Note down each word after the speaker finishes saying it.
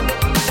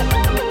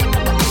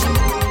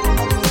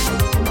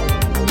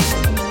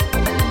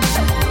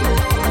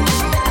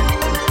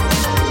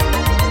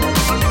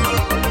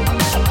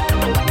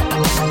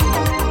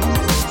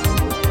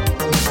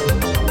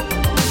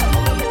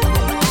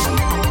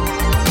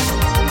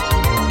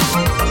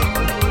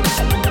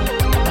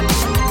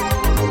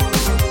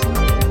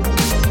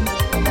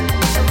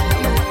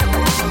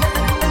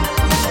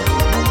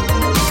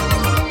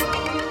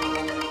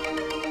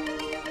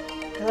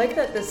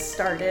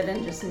started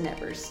and just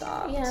never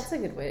stopped. Yeah, that's a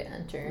good way to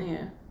enter.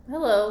 Yeah.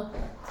 Hello.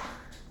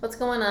 What's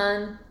going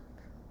on?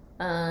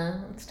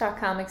 Let's talk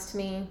comics to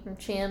me. I'm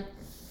Champ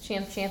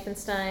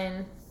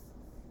Champenstein.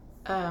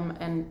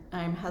 And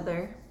I'm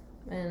Heather.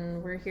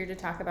 And we're here to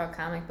talk about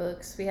comic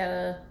books. We had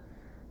a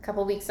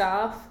couple weeks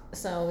off,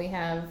 so we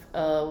have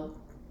a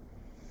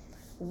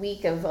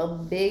week of a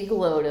big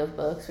load of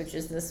books, which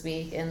is this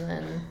week, and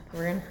then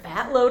we're in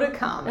Fat load of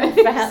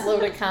comics. fat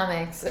load of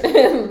comics.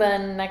 And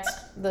then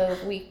the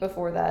week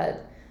before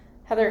that,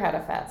 Heather had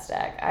a fat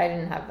stack. I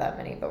didn't have that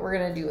many, but we're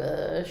gonna do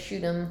a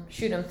shoot 'em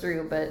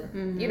through. But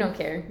you don't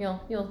care.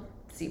 You'll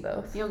see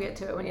both. You'll get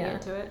to it when you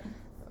get to it,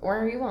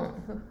 or you won't.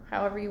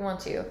 However you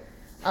want to.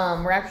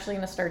 We're actually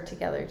gonna start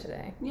together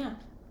today. Yeah.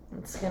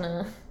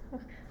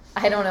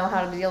 I don't know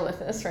how to deal with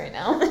this right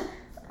now.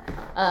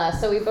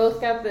 So we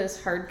both got this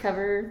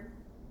hardcover.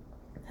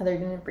 Heather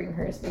didn't bring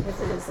hers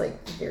because it is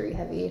like very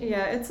heavy.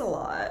 Yeah, it's a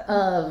lot.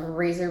 Of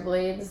Razor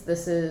Blades.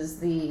 This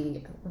is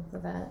look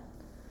at that.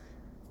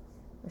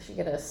 We should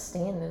get a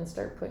stand and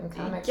start putting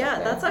comics. Yeah,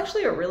 up there. that's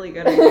actually a really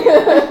good idea.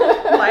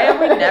 Why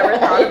have we never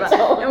thought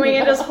about it? And we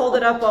can just hold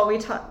it up while we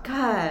talk.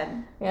 God.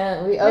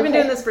 Yeah, we've been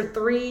doing this for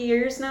 3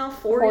 years now.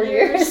 4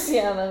 years.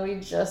 Yeah, then we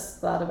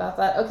just thought about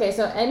that. Okay,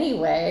 so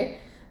anyway,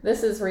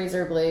 this is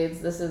Razor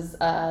Blades. This is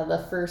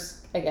the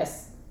first, I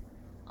guess,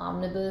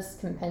 omnibus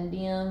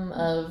compendium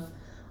of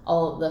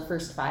all the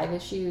first 5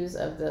 issues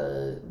of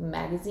the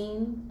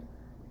magazine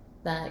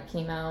that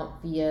came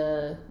out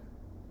via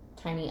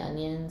Tiny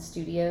Onion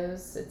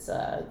Studios. It's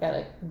got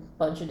a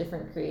bunch of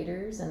different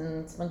creators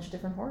and it's a bunch of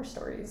different horror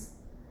stories.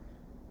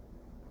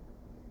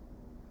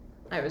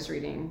 I was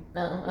reading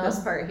this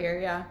part here,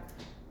 yeah.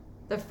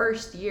 The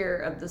first year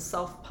of the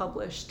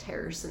self-published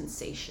terror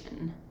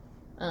sensation.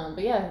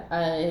 But yeah,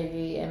 I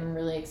am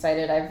really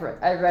excited. I've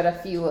read a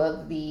few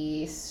of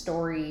the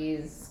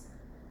stories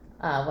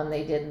when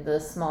they did the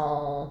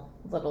small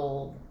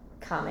little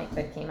comic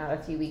that came out a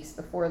few weeks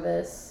before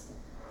this.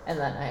 And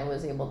then I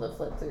was able to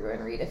flip through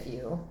and read a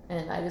few.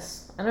 And I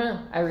don't know.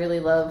 I really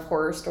love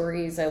horror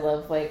stories. I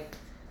love,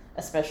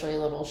 especially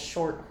little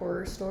short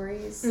horror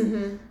stories.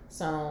 Mm-hmm.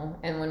 So,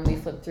 and when we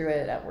flipped through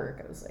it at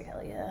work, I was like,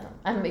 hell yeah,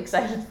 I'm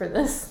excited for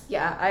this.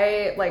 Yeah,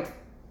 I,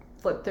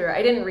 flipped through.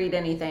 I didn't read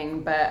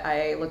anything, but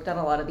I looked at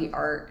a lot of the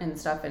art and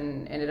stuff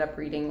and ended up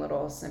reading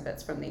little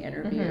snippets from the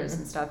interviews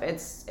and stuff.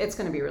 It's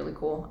going to be really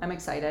cool. I'm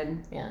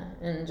excited. Yeah,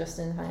 and just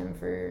in time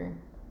for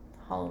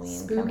Halloween.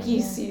 Spooky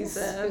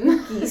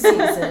season. Spooky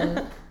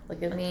season.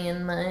 Look at me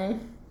in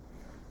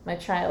my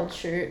child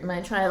shirt,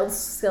 my child's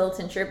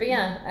skeleton shirt. But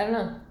yeah, I don't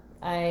know.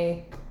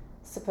 I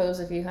suppose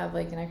if you have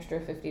an extra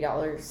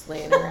 $50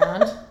 laying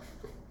around,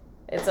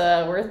 it's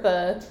worth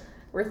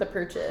a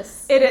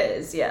purchase. It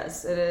is,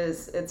 yes, it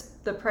is.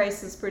 The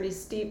price is pretty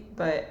steep,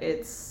 but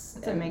it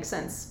makes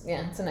sense.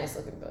 Yeah, it's a nice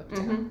looking book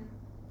too. Mm-hmm.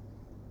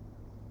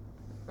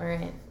 All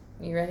right,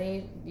 you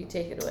ready? You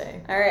take it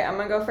away. All right, I'm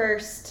gonna go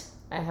first.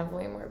 I have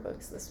way more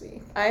books this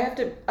week. I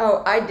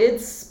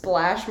did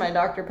splash my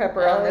Dr.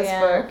 Pepper on this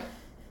book.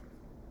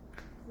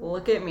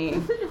 Look at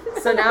me.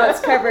 So now it's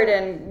covered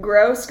in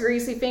gross,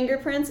 greasy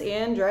fingerprints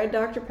and dried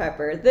Dr.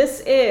 Pepper. This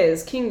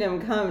is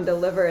Kingdom Come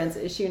Deliverance,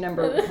 issue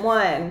number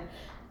 1.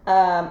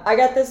 I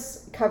got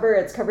this cover.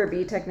 It's cover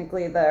B,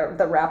 technically, the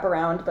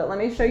wraparound. But let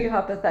me show you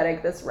how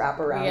pathetic this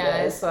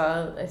wraparound is.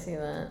 Yeah, I see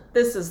that.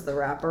 This is the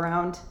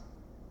wraparound.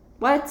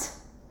 What?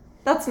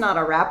 That's not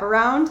a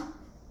wraparound.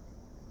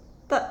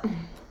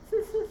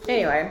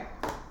 Anyway,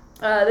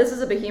 this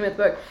is a Behemoth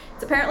book.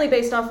 It's apparently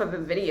based off of a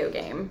video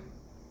game.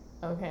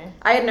 Okay.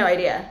 I had no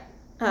idea.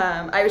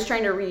 I was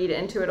trying to read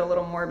into it a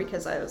little more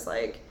because I was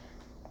like,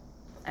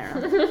 I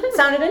don't know, it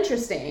sounded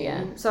interesting.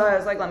 Yeah. So I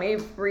was like, let me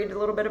read a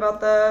little bit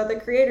about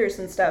the creators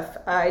and stuff.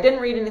 I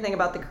didn't read anything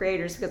about the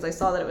creators because I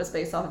saw that it was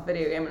based off a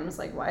video game and was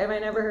like, why have I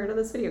never heard of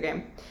this video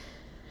game?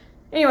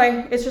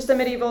 Anyway, it's just a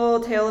medieval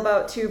tale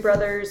about 2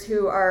 brothers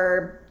who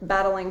are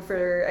battling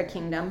for a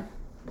kingdom.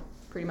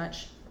 Pretty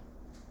much.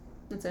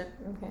 That's it.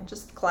 Okay.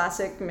 Just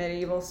classic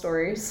medieval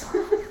stories.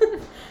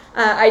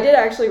 I did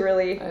actually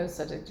really...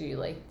 Did you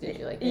like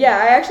it? Yeah,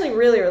 I actually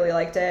really, really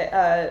liked it.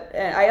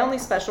 And I only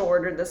special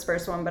ordered this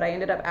first one, but I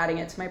ended up adding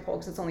it to my pull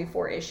because it's only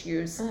 4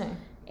 issues. Okay.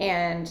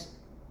 And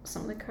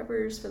some of the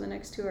covers for the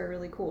next 2 are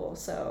really cool.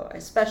 So I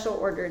special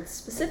ordered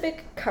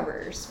specific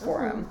covers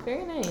for them.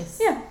 Very nice.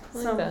 Yeah. I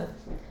like that.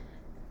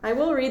 I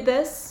will read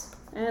this,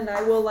 and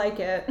I will like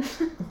it.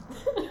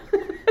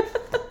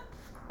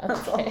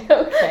 Okay.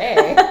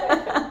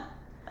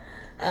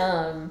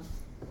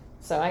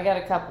 So I got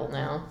a couple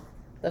now.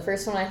 The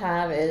first one I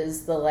have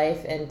is The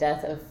Life and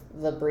Death of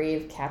the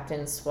Brave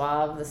Captain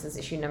Suave. This is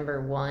issue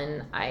number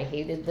 1. I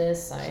hated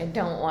this. I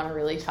don't want to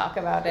really talk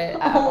about it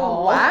at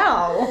all.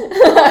 Wow.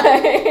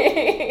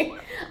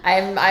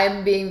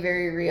 I'm being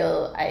very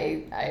real.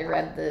 I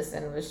read this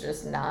and was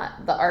just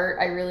not... The art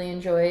I really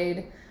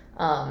enjoyed.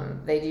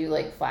 They do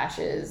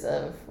flashes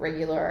of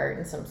regular art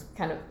and some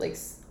kind of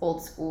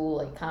old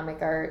school comic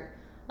art.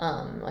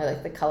 I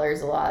like the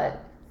colors a lot.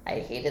 I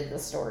hated the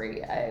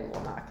story. I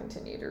will not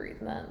continue to read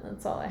that.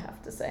 That's all I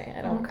have to say.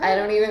 I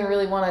don't even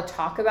really want to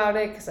talk about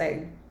it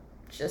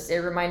because it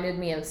reminded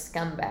me of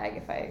Scumbag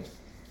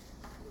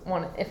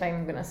if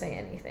I'm gonna say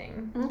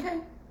anything. Okay.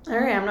 All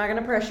right, I'm not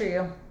gonna pressure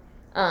you.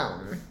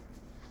 And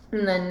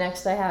then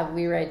next I have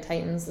We Ride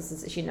Titans. This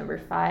is issue number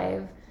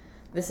 5.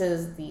 This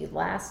is the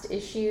last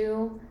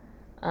issue.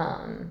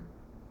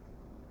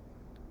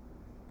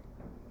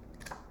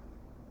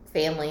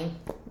 Family.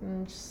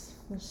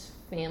 Just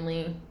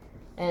family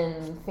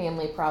and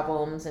family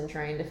problems and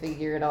trying to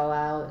figure it all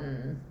out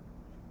and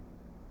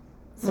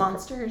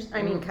monsters.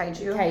 I mean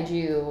kaiju.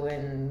 Kaiju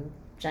and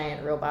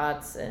giant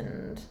robots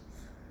and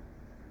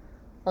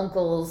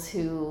uncles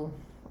who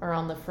are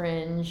on the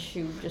fringe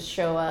who just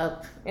show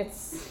up.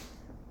 It's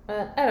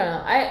I don't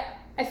know.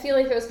 I feel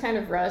like it was kind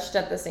of rushed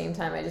at the same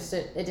time. It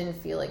didn't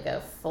feel like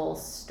a full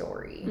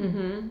story.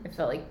 Mm-hmm. It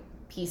felt like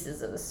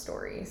pieces of the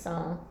story.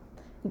 So,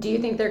 do you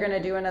think they're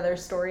gonna do another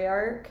story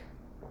arc?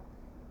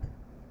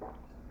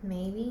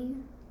 Maybe.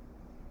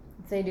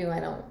 If they do, I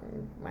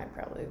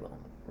probably won't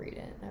read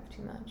it. I have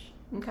too much.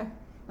 Okay.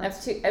 I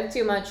have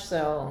too much,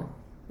 so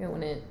I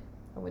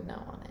would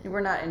not want it.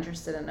 We're not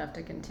interested enough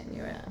to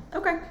continue it. Yeah.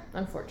 Okay.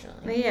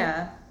 Unfortunately.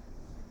 Yeah.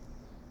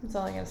 That's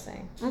all I gotta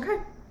say. Okay.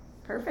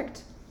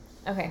 Perfect.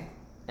 Okay.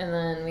 And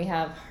then we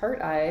have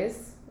Heart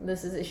Eyes.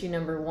 This is issue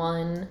number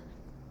 1.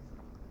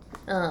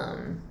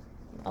 I'm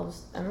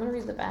gonna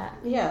read the back.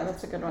 Yeah,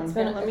 that's a good one.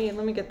 Let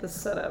me get this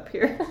set up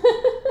here.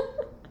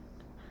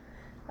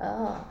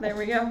 Oh. There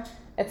we go.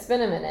 It's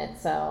been a minute,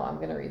 so I'm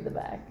gonna read the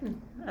back.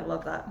 I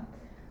love that.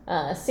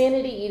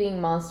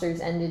 Sanity-eating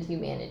monsters ended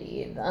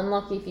humanity. The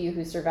unlucky few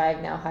who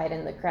survive now hide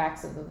in the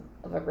cracks of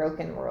a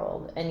broken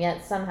world. And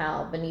yet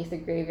somehow, beneath the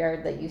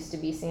graveyard that used to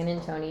be San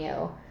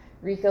Antonio,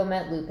 Rico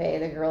met Lupe,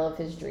 the girl of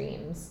his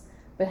dreams.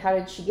 But how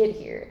did she get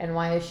here? And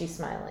why is she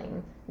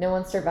smiling? No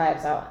one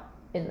survives out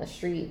in the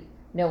street.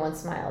 No one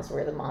smiles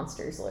where the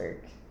monsters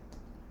lurk.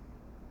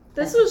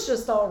 This was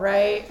just all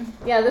right.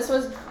 Yeah, this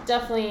was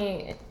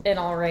definitely an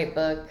all right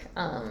book.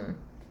 I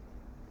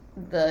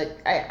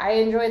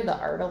enjoyed the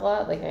art a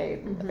lot. Like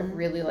I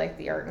really like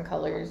the art and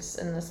colors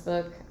in this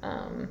book.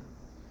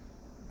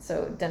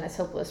 So Dennis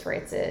Hopeless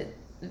writes it.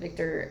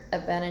 Victor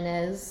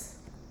Ibanez,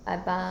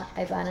 God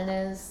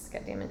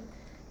damn it,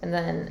 and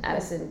then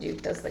Addison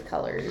Duke does the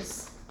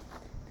colors.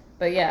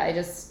 But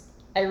yeah,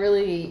 I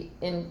really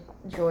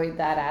enjoyed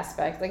that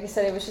aspect. Like I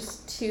said, it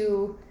was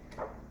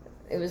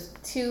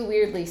too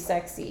weirdly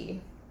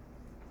sexy.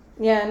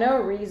 Yeah,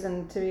 no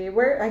reason to be.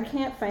 I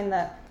can't find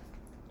that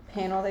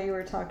panel that you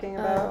were talking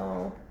about.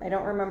 Oh. I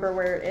don't remember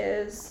where it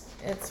is.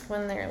 It's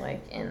when they're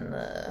like in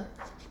the...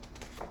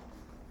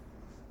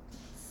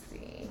 Let's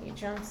see. He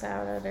jumps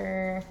out at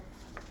her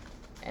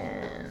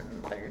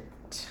and they're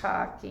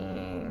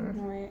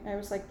talking. Wait, I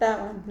was like, that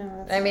one.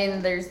 No,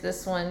 that's there's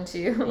this one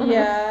too.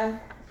 Yeah.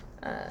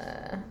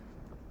 But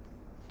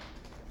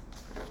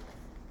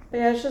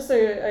yeah, it's just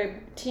a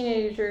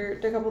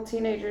couple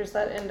teenagers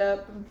that end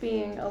up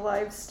being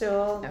alive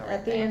still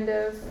at the end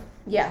of.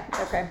 Yeah.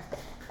 Okay.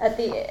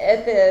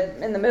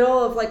 In the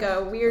middle of like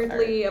a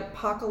weirdly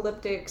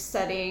apocalyptic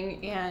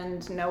setting,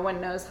 and no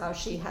one knows how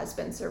she has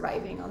been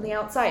surviving on the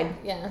outside.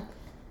 Yeah.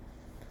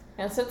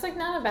 And so it's like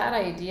not a bad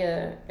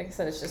idea. Like I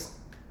said, it's just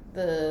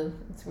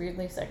it's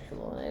weirdly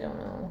sexual, and I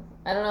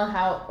don't know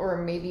how, or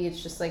maybe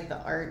it's just like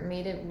the art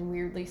made it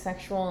weirdly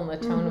sexual and the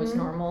tone was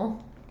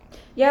normal.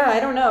 Yeah, I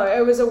don't know.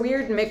 It was a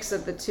weird mix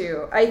of the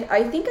two.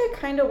 I think I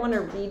kind of want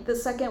to read the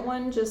second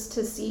one just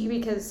to see,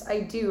 because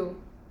I do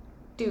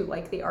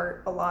like the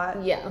art a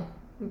lot. Yeah.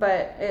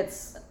 But I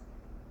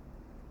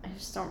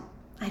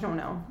don't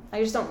know. I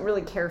just don't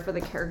really care for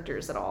the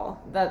characters at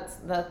all. That's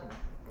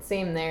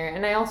same there.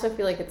 And I also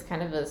feel like it's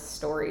kind of a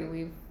story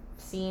we've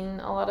seen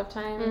a lot of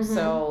times. Mm-hmm.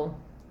 So,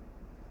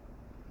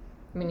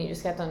 I mean, you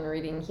just got done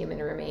reading Human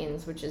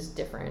Remains, which is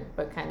different,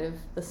 but kind of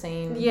the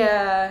same.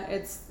 Yeah,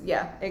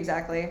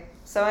 exactly.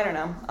 So I don't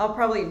know. I'll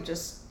probably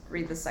just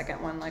read the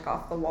second one like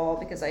off the wall,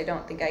 because I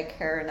don't think I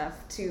care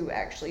enough to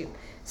actually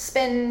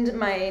spend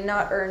my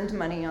not earned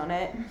money on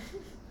it.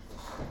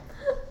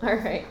 All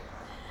right.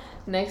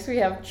 Next we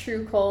have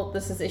True Cult.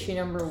 This is issue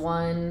number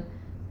 1.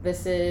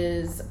 This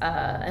is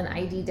an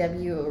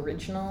IDW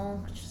original,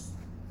 which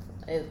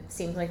it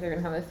seems like they're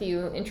going to have a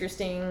few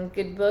interesting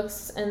good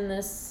books in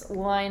this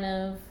line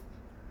of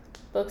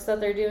books that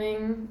they're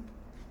doing.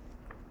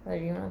 Do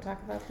you want to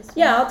talk about this one?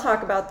 Yeah, I'll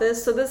talk about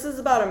this. So this is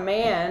about a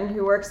man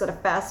who works at a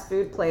fast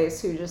food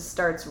place who just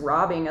starts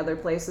robbing other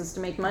places to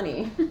make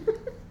money.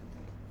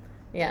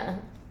 Yeah.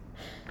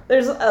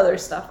 There's other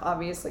stuff,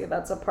 obviously,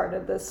 that's a part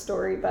of this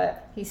story,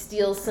 but... He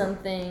steals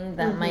something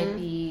that might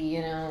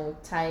be,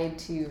 tied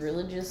to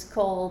religious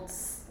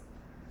cults.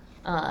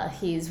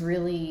 He's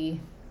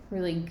really,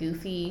 really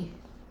goofy.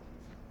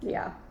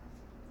 Yeah.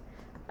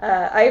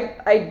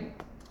 I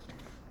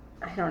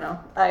don't know.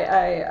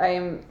 I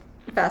am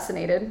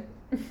fascinated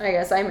I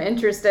guess I'm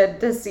interested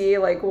to see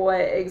like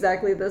what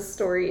exactly this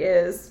story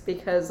is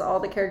because all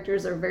the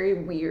characters are very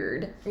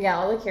weird. Yeah,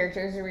 all the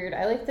characters are weird.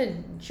 I like the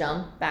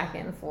jump back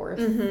and forth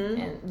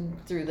and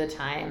through the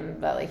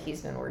time that like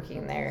he's been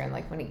working there and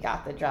like when he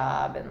got the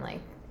job and like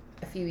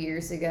a few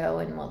years ago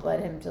and what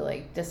led him to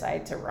like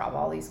decide to rob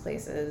all these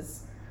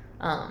places.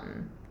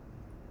 Like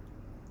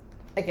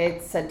I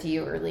said to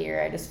you earlier,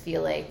 I just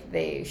feel like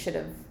they should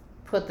have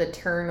put the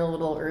turn a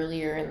little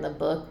earlier in the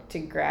book to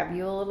grab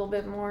you a little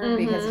bit more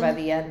because by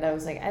the end I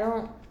was like,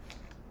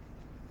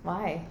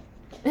 why?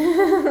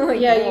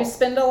 Like, yeah, you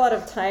spend a lot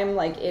of time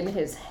like in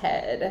his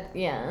head.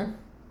 Yeah.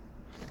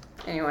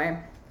 Anyway.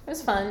 It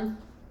was fun.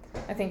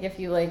 I think if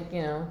you like,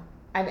 you know,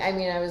 I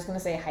mean, I was going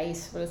to say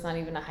heist, but it's not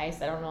even a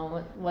heist. I don't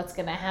know what's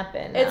going to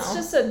happen now. It's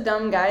just a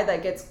dumb guy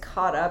that gets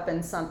caught up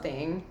in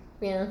something.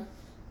 Yeah.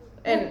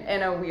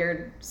 In a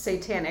weird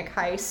satanic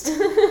heist.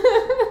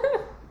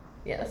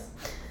 Yes.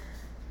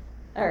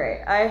 All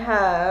right, I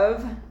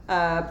have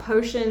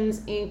Potions,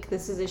 Inc.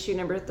 This is issue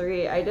number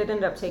 3. I did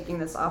end up taking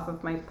this off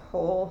of my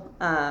poll.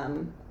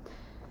 Not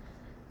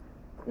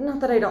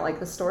that I don't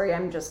like the story,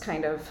 I'm just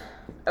kind of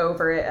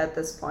over it at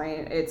this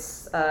point.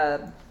 It's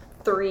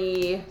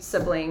 3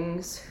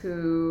 siblings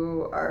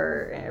who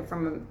are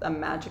from a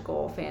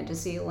magical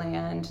fantasy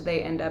land.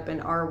 They end up in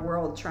our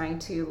world trying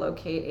to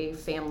locate a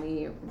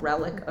family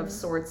relic of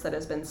sorts that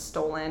has been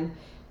stolen.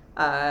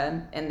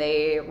 And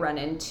they run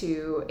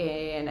into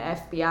an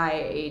FBI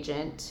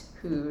agent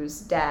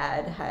whose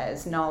dad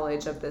has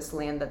knowledge of this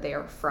land that they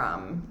are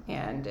from,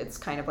 and it's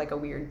kind of like a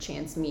weird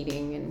chance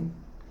meeting, and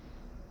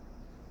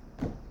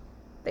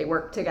they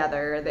work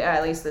together.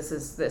 At least this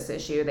is this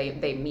issue.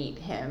 They meet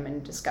him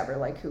and discover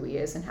like who he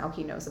is and how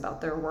he knows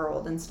about their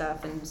world and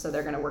stuff, and so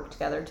they're gonna work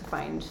together to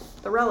find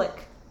the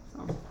relic.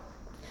 So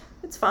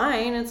it's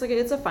fine. It's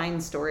a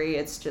fine story.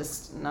 It's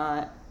just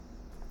not.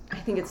 I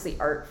think it's the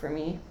art for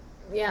me.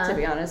 Yeah. To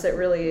be honest, it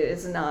really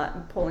is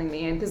not pulling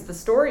me in because the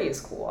story is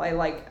cool. I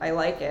like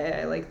it.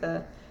 I like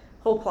the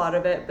whole plot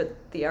of it, but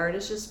the art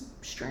is just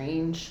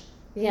strange.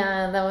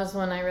 Yeah, that was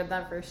when I read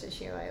that first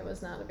issue. I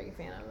was not a big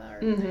fan of that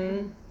art.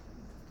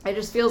 It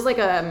just feels like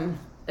a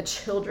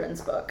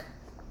children's book,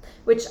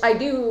 which I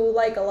do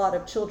like a lot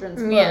of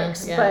children's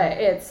books, but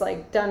it's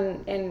like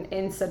done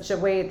in such a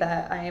way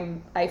that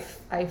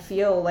I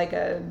feel like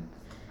a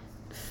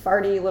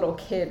farty little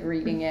kid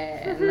reading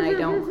it, and I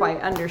don't quite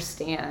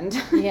understand.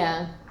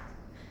 Yeah,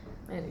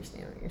 I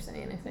understand what you're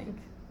saying, I think.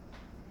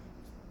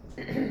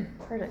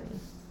 Pardon me.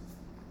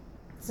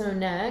 So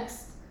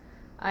next,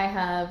 I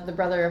have The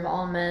Brother of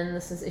All Men.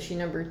 This is issue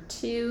number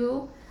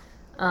 2.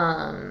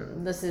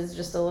 This is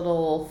just a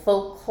little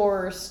folk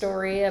horror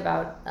story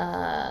about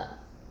a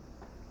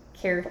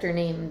character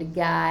named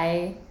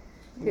Guy.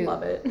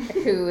 Love it.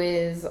 Who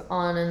is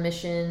on a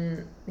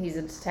mission. He's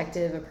a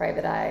detective, a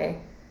private eye.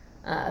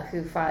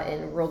 Who fought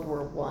in World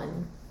War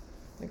One,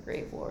 the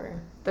Great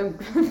War.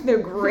 The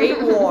Great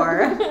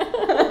War.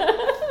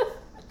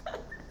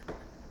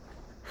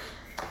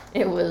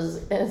 It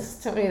was,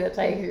 as Tony the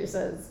Tiger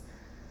says.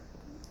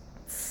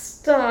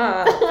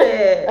 Stop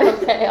it.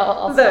 Okay,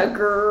 I'll the stop.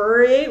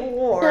 Great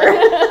War.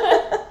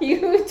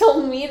 You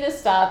told me to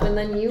stop, and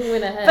then you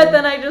went ahead. But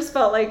then I just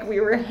felt like we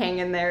were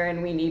hanging there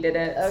and we needed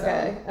it.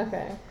 Okay, so.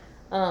 Okay.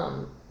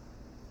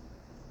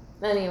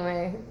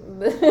 Anyway,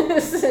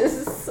 this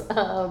is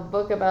a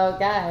book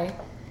about Guy.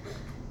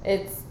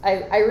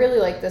 I really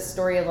like this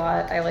story a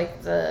lot. I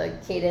like the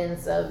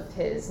cadence of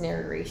his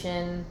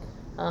narration.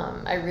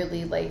 I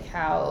really like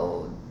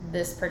how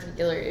this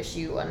particular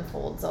issue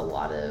unfolds a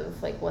lot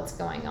of like what's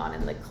going on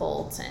in the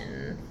cult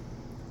and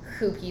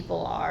who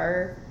people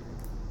are.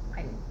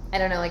 I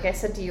don't know, like I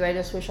said to you, I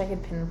just wish I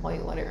could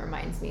pinpoint what it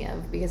reminds me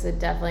of, because it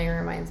definitely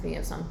reminds me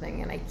of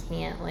something and I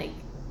can't like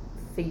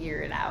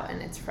figure it out,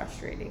 and it's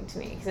frustrating to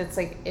me because it's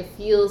like it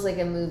feels like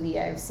a movie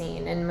I've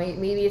seen, and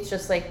maybe it's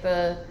just like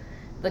the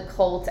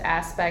cult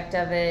aspect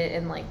of it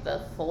and like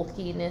the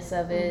folkiness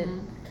of it.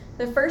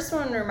 The first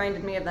one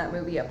reminded me of that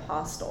movie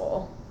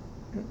Apostle.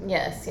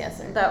 Yes.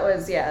 That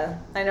was, yeah,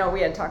 I know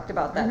we had talked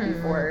about that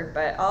before,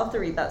 but I'll have to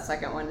read that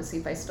second one to see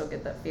if I still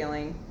get that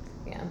feeling.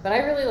 Yeah, but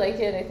I really like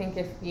it. I think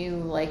if you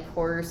like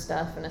horror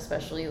stuff, and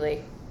especially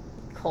like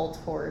cult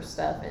horror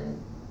stuff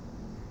and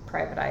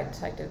private eye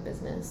detective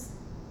business,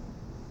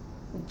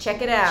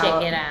 check it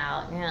out.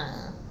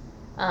 Yeah.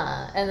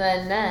 And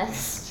then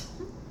next,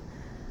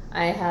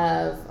 I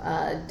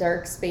have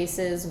Dark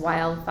Spaces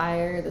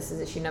Wildfire. This is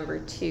issue number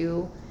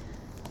 2.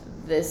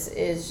 This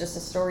is just a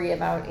story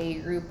about a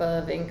group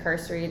of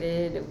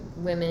incarcerated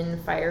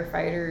women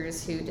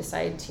firefighters who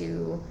decide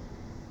to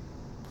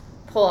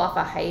pull off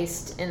a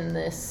heist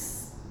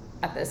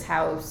at this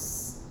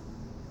house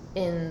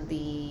in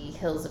the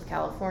hills of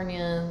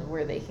California,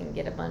 where they can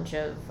get a bunch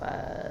of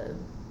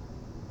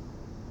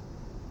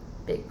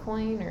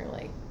Bitcoin, or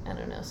like, I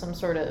don't know, some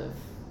sort of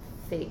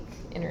fake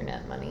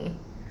internet money.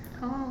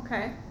 Oh,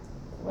 okay.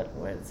 What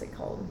is it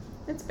called?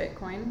 It's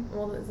Bitcoin.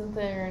 Well, isn't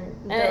there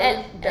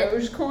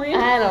Dogecoin?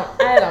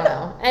 I don't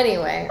know.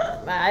 Anyway,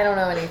 I don't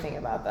know anything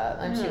about that.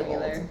 I'm too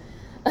old.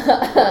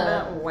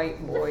 Not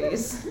white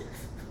boys.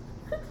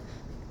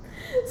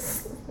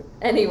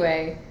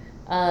 Anyway,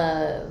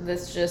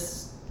 this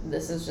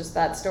is just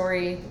that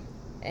story,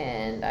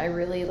 and I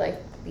really like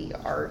the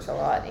art a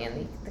lot,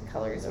 and the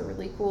colors are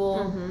really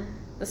cool. Mm-hmm.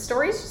 The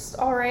story's just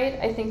all right.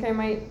 I think I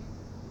might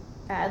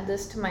add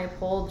this to my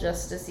poll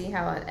just to see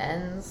how it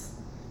ends.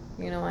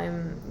 You know,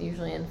 I'm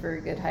usually in for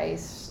a good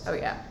heist. Oh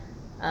yeah.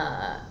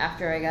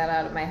 After I got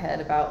out of my head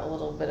about a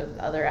little bit of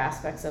other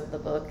aspects of the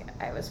book,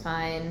 I was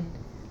fine.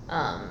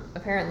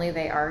 Apparently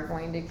they are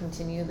going to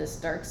continue this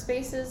Dark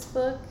Spaces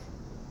book,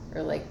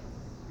 or like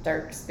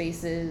Dark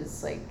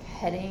Spaces like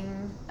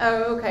heading.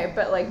 Oh, okay,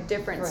 but like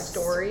different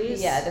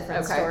stories? Yeah,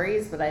 different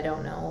stories, but I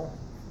don't know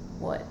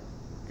what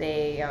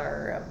they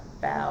are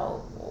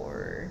about,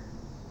 or...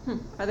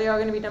 Are they all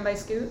going to be done by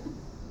Scoot?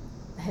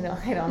 I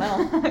don't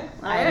know.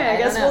 I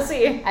guess we'll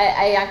see.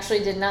 I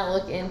actually did not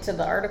look into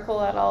the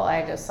article at all.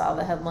 I just saw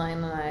the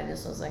headline and I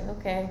just was like,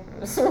 okay. I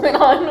just went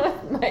on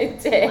with my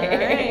day. All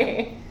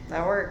right.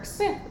 That works.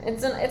 Yeah,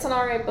 it's an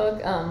alright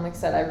book. Like I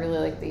said, I really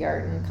like the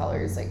art and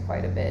colors like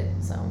quite a bit.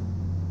 So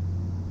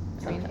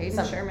I mean,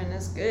 Hayden Sherman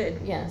is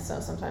good. Yeah, so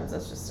sometimes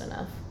that's just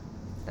enough.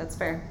 That's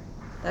fair.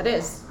 That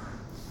is.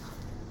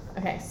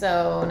 Okay,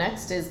 so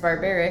next is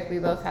Barbaric. We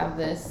both have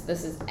this.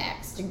 This is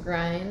Axe to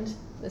Grind.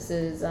 This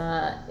is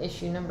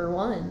issue number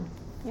 1.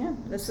 Yeah,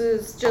 this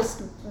is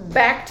just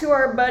back to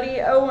our buddy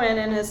Owen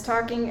and his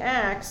talking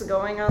axe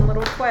going on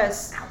little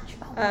quests. Ouch.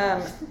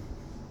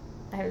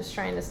 I was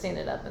trying to stand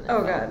it up and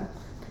God.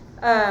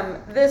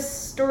 This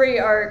story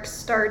arc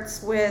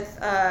starts with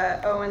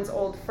Owen's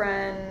old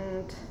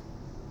friend.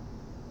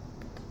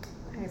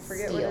 I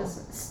forget Steel. what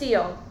his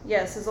Steel.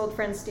 Yes, his old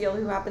friend Steel,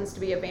 who happens to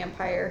be a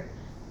vampire.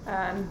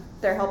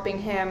 They're helping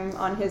him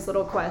on his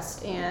little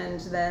quest, and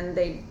then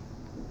they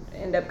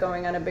end up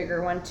going on a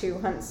bigger one to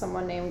hunt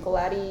someone named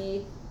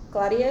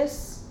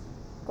Gladius.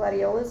 I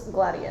was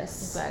like, that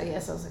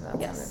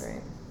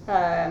sounded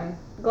right.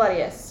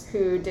 Gladius,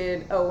 who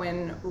did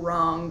Owen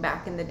wrong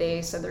back in the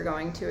day, so they're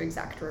going to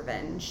exact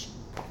revenge.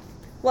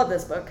 Love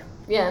this book.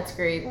 Yeah, it's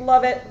great.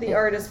 Love it. The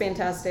art is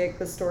fantastic.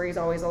 The story's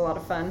always a lot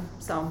of fun.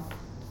 So,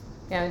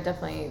 yeah, I would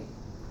definitely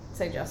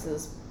suggest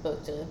this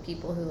book to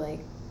people who like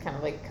kind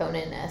of like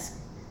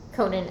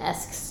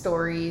Conan-esque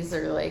stories,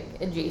 or like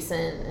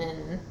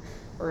adjacent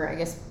or I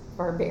guess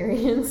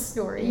barbarian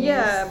stories.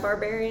 Yeah,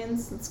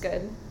 barbarians. That's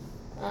good.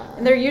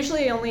 And they're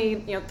usually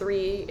only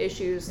 3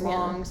 issues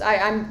long. So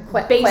I'm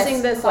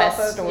basing this off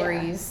of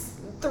stories.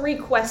 3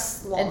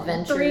 quests long.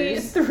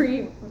 Adventures.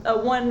 A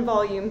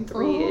 1-volume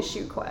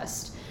 3-issue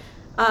quest.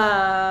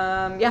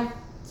 Yeah.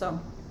 So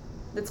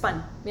it's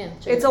fun. Yeah,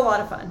 it's a lot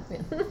of fun.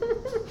 Yeah.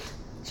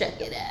 Check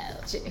it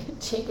out.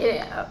 Check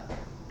it out.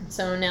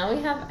 So now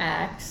we have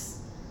Axe,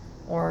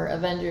 or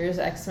Avengers,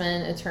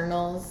 X-Men,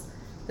 Eternals.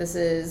 This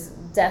is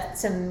Death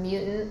to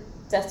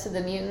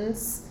the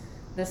Mutants.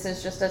 This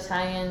is just a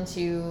tie-in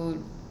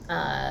to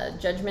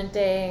Judgment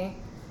Day,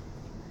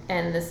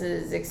 and this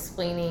is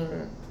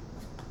explaining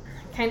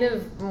kind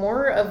of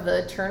more of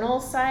the Eternal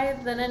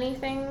side than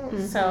anything.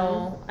 Mm-hmm.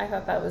 So I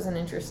thought that was an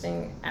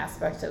interesting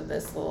aspect of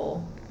this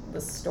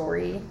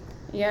story.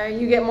 Yeah,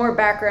 you get more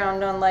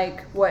background on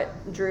like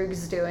what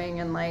Droog's doing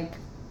and like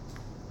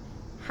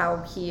how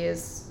he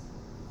is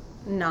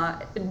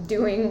not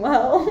doing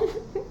well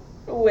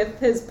with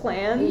his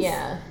plans.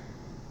 Yeah.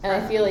 And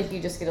I feel like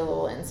you just get a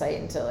little insight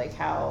into like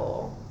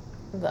how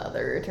the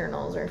other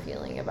Eternals are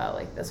feeling about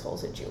like this whole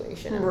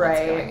situation and what's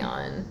going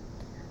on.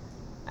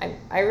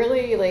 I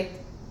really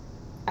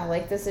I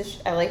like this issue.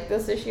 I like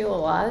this issue a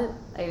lot.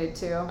 I did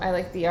too. I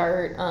like the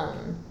art.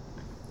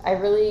 I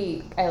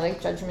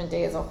like Judgment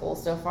Day as a whole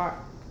so far.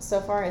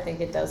 I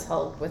think it does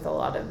help with a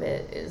lot of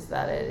it is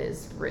that it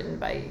is written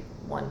by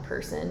one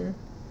person.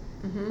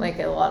 Mm-hmm. Like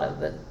a lot of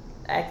the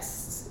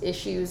X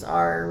issues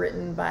are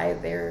written by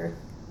their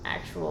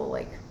actual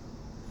like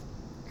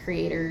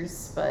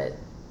creators, but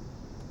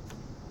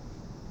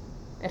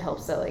it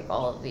helps that like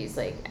all of these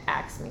like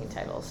Axe main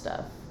title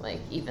stuff, like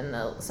even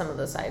though some of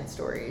the side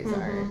stories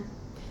are.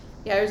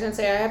 Yeah, I was gonna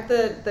say I have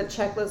the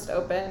checklist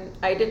open.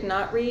 I did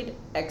not read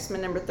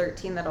X-Men number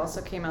 13 that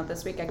also came out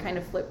this week. I kind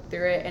of flipped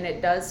through it and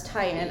it does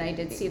tie in. I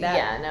did see that.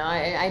 Yeah, no,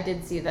 I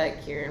did see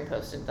that Kieran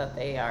posted that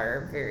they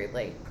are very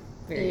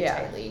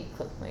tightly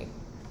clipped.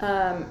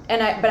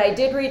 But I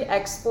did read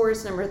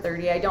X-Force number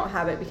 30. I don't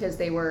have it because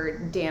they were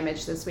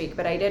damaged this week,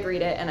 but I did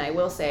read it, and I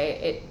will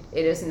say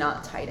it is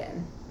not tied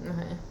in.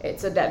 Okay.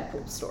 It's a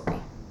Deadpool story.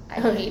 I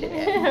hated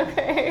it.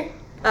 Okay.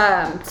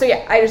 So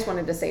yeah, I just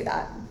wanted to say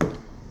that.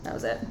 That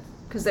was it.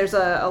 Because there's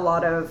a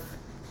lot of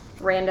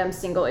random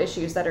single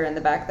issues that are in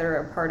the back that are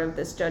a part of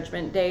this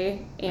Judgment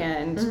Day,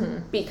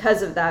 and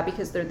because of that,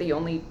 because they're the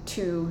only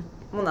 2,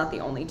 well, not the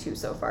only 2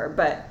 so far,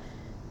 but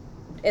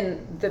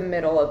in the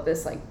middle of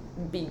this like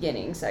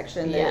beginning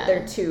section,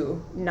 they're 2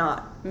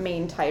 not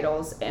main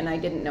titles, and I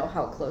didn't know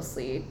how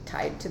closely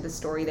tied to the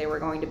story they were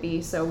going to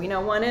be, so we know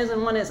one is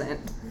and one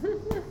isn't.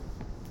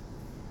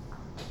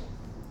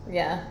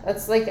 Yeah,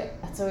 that's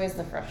always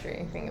the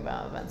frustrating thing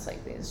about events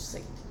like these. Just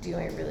like, do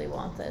I really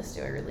want this?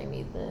 Do I really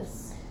need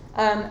this?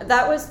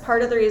 That was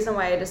part of the reason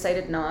why I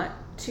decided not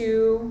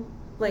to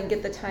like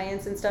get the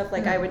tie-ins and stuff.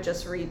 Like I would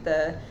just read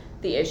the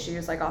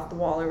issues like off the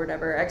wall or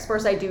whatever.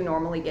 X-Force I do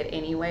normally get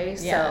anyway,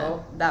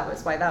 so that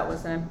was why that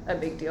wasn't a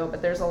big deal.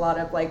 But there's a lot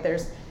of like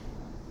there's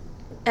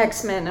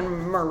X-Men and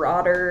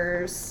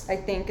Marauders, I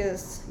think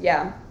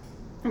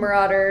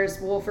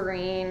Marauders,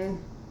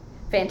 Wolverine,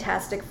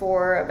 Fantastic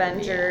Four,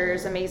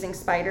 Avengers, Amazing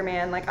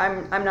Spider-Man. Like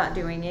I'm not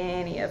doing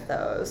any of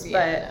those,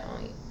 but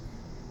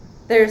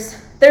there's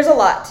a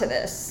lot to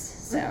this.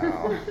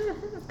 So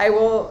I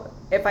will,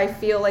 if I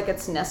feel like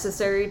it's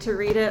necessary to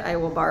read it, I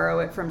will borrow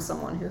it from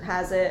someone who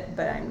has it,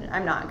 but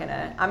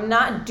I'm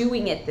not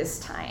doing it this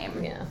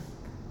time. Yeah.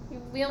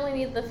 We only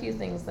need the few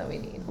things that we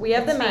need. We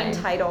have the main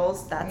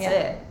titles, that's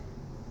it.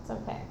 It's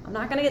okay. I'm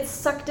not going to get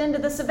sucked into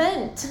this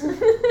event.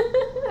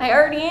 I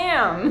already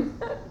am.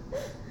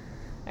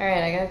 All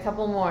right, I got a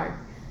couple more.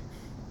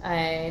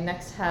 I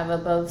next have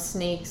Above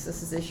Snakes.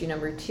 This is issue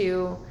number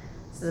 2.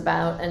 This is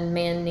about a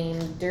man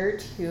named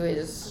Dirt who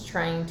is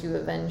trying to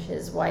avenge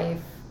his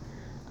wife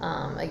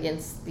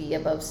against the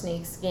Above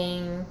Snakes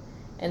gang.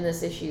 In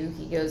this issue,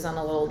 he goes on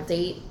a little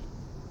date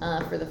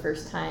for the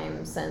first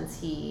time since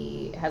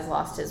he has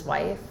lost his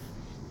wife.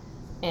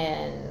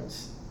 And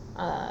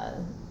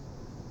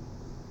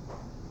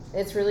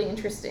it's really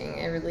interesting.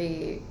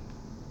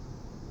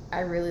 I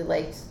really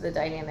liked the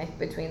dynamic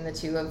between the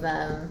two of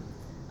them.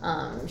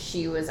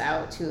 She was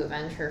out to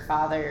avenge her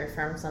father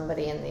from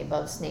somebody in the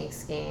Above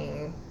Snakes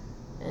gang,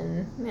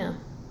 and yeah,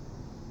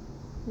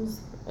 it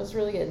was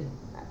really good.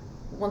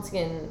 Once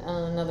again,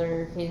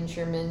 another Hayden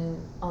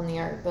Sherman on the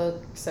art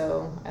book,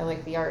 so I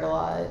like the art a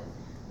lot.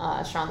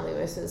 Sean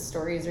Lewis's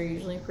stories are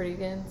usually pretty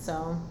good,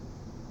 so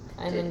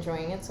I'm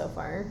enjoying it so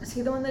far. Is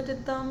he the one that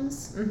did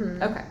Thumbs?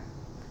 Mm-hmm. Okay.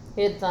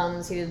 He did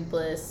Thumbs, he did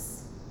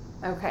Bliss.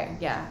 Okay,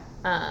 yeah.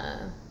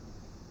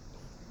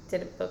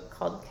 Did a book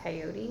called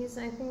Coyotes,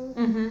 I think.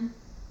 Mm-hmm.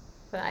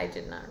 But I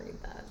did not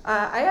read that.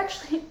 I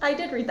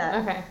did read that.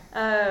 Okay.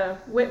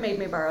 Whit made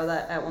me borrow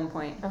that at one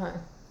point. Uh-huh.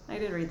 I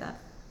did read that.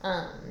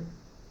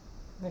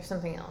 There's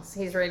something else.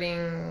 He's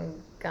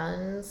writing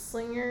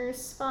Gunslinger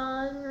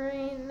Spawn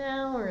right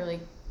now, or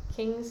like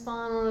King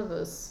Spawn, one of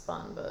those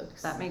Spawn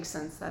books. That makes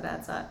sense. That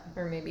adds up.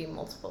 Or maybe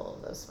multiple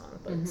of those Spawn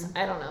books.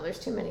 I don't know. There's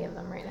too many of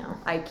them right now.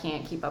 I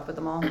can't keep up with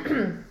them all.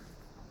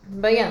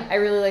 But yeah, I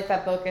really like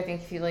that book. I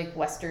think if you like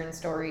Western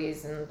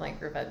stories and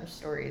like revenge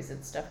stories,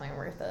 it's definitely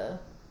worth a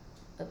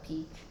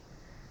peek.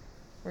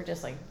 We're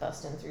just like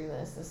busting through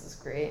this. This is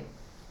great.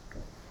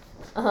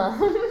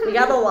 We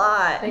got a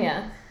lot.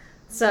 Yeah.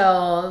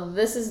 So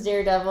this is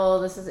Daredevil.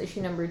 This is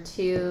issue number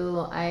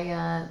 2. I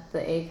got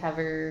the A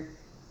cover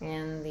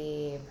and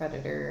the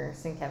Predator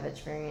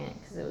Sienkiewicz variant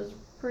because it was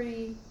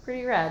pretty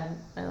rad.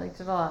 I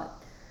liked it a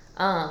lot.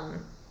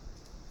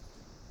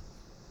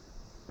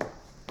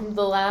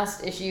 The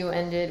last issue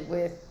ended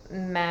with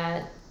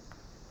Matt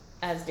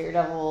as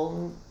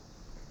Daredevil,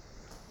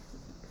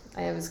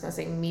 I was going to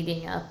say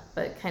meeting up,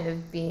 but kind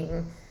of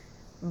being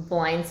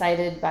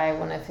blindsided by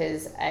one of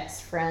his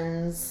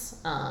ex-friends,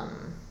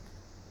 kind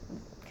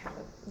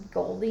of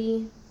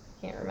Goldie,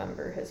 can't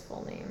remember his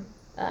full name,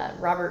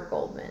 Robert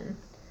Goldman.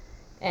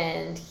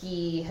 And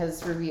he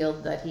has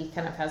revealed that he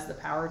kind of has the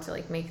power to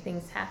like make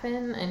things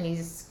happen, and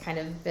he's kind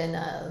of been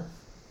a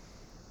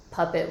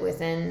puppet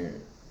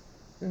within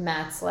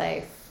Matt's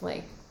life,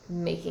 like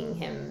making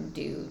him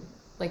do,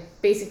 like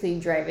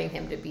basically driving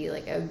him to be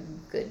like a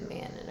good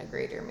man and a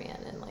greater man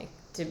and like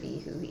to be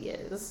who he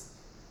is.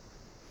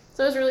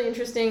 So it was really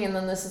interesting. And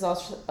then this is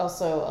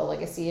also a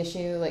legacy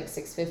issue, like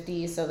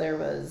 650. So there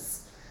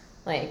was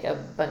like a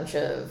bunch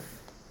of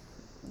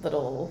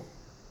little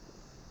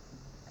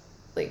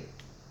like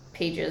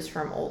pages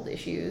from old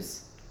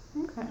issues.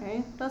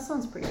 Okay, that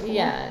sounds pretty cool.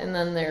 Yeah, and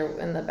then there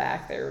in the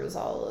back there was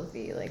all of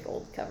the like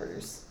old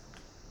covers.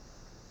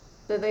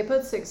 Did they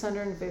put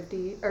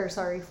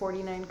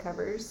 49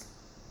 covers?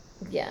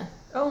 Yeah.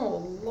 Oh,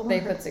 Lord.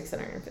 They put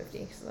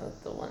 650, so that's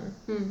the one.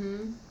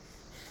 Mm-hmm.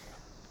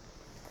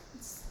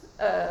 It's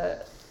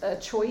a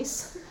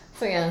choice.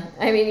 So yeah,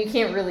 I mean, you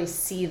can't really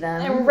see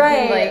them.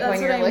 Right. Like that's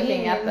when you're what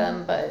looking at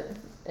them, but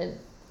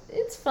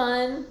it's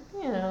fun,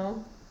 you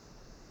know.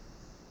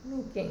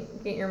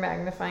 Get your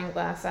magnifying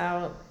glass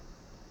out.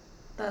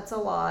 That's a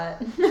lot.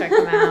 Check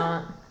them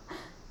out.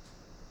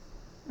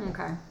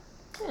 Okay.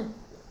 Yeah.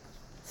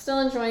 Still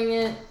enjoying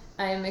it.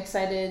 I'm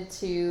excited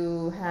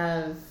to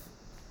have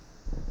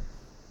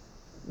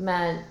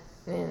Matt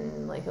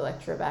and like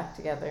Elektra back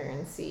together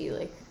and see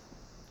like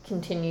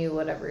continue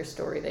whatever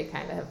story they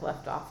kind of have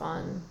left off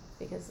on,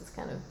 because it's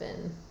kind of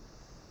been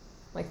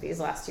like these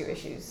last 2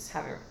 issues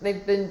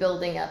they've been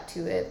building up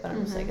to it, but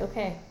I'm just like,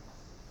 okay,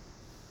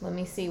 let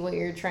me see what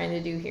you're trying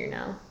to do here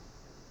now.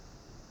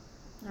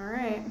 All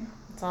right.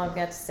 That's all I've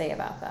got to say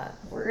about that.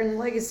 We're in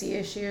legacy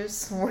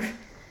issues.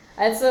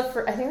 I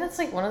think that's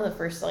like one of the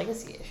first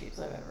legacy issues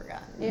I've ever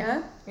gotten.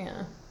 Yeah?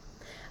 Yeah.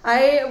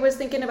 I was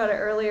thinking about it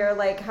earlier,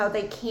 like how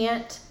they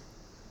can't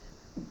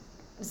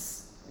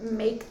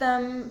make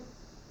them,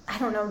 I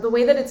don't know, the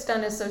way that it's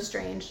done is so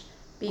strange,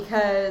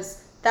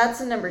 because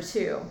that's in number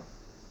 2.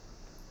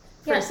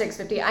 for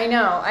 650. I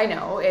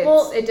know.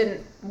 It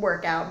didn't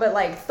work out, but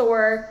like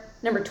Thor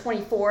number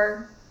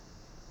 24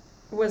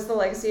 was the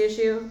legacy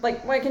issue.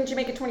 Like, why couldn't you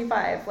make it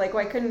 25? Like,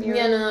 why couldn't you?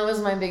 Yeah, no, that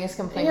was my biggest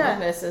complaint with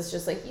this. Is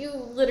just like, you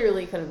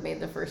literally could have made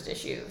the first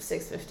issue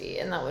 650,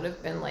 and that would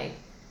have been like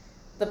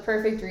the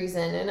perfect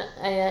reason.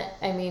 And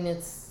I mean,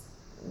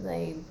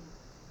 they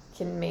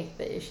can make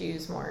the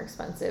issues more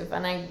expensive,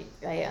 and I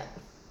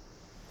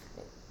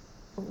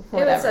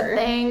whatever.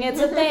 It's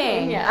a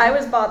thing. Yeah. I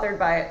was bothered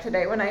by it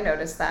today when I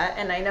noticed that,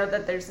 and I know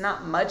that there's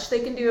not much they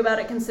can do about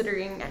it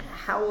considering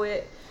how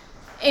it.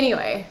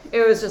 Anyway,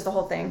 it was just the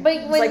whole thing. But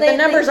it's like the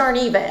numbers aren't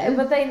even.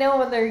 But they know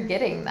what they're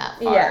getting that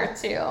far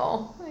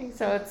too. Like,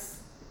 so it's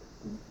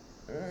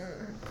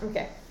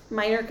okay.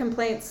 Minor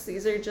complaints.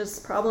 These are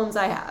just problems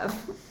I have.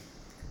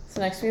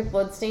 So next we have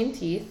Bloodstained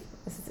Teeth.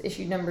 This is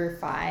issue number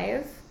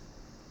 5.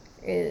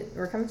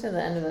 We're coming to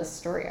the end of the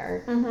story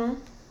arc. Mm-hmm.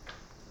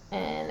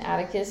 And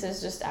Atticus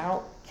is just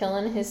out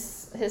killing his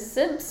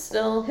sips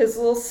still. His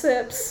little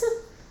sips.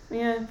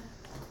 Yeah.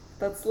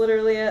 That's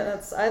literally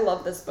it. I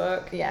love this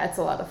book. Yeah, it's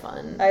a lot of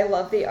fun. I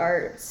love the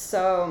art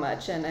so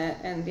much in it,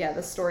 and yeah,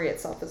 the story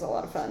itself is a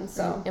lot of fun.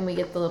 So, and we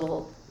get the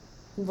little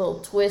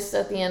twist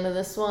at the end of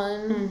this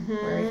one,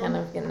 where we kind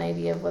of get an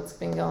idea of what's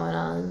been going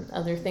on,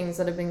 other things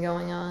that have been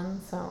going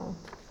on. So,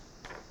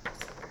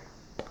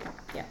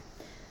 yeah,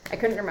 I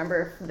couldn't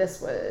remember if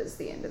this was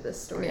the end of this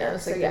story. Yeah,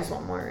 so there's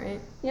one more, right?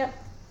 Yep.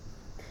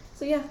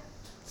 So yeah,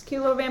 it's a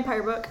cute little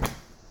vampire book.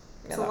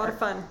 It's a lot of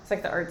fun. It's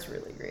like the art's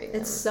really great.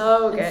 It's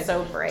so good. It's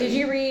so bright. Did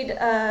you read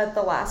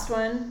the last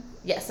one?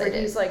 Yes, I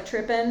did. He's like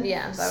tripping.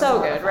 Yeah,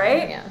 so good,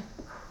 right? Yeah.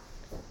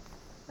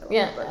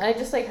 Yeah, and I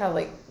just like how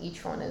like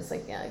each one is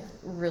like a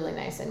really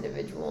nice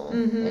individual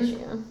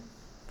issue.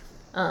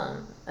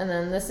 And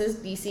then this is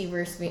DC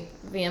versus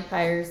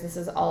Vampires. This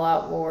is All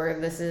Out War.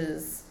 This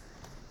is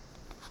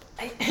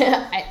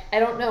I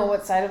don't know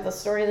what side of the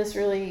story this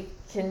really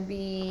can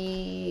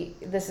be.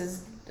 This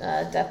is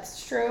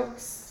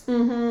Deathstroke's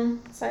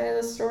side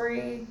of the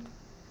story.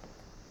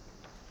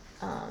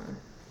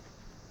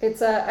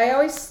 It's I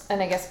always,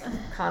 and I guess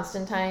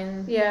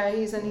Constantine. Yeah,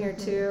 he's in here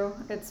too.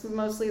 It's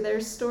mostly their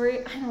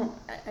story.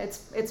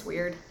 It's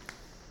weird,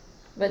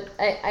 but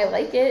I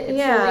like it. It's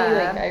really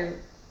like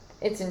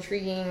it's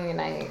intriguing,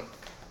 and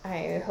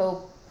I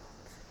hope,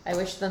 I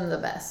wish them the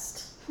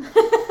best.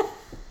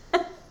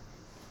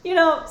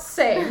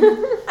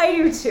 Same. I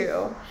do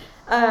too.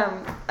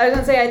 I was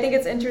gonna say, I think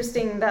it's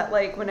interesting that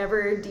like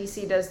whenever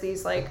DC does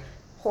these like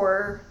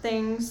horror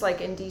things,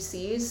 like in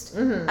Deceased,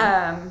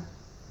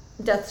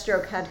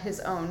 Deathstroke had his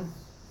own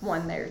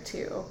one there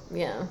too.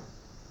 Yeah.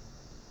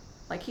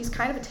 Like, he's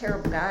kind of a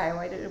terrible guy.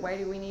 Why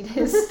do we need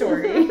his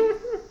story?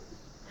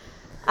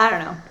 I don't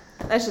know.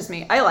 That's just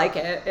me. I like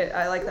it.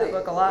 I like that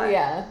book a lot.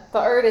 Yeah. The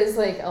art is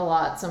like a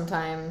lot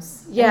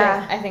sometimes.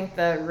 Yeah. I think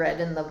the red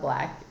and the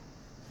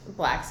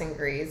blacks and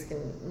grays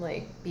can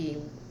like be,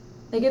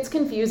 like, it's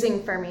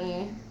confusing for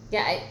me.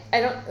 Yeah,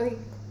 I don't like,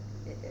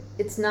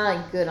 it's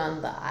not good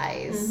on the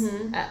eyes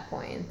at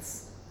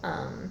points.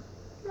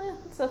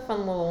 It's a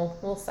fun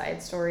little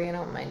side story. I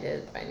don't mind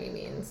it by any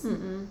means.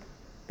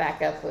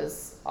 Backup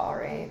was all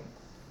right.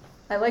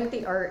 I like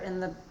the art in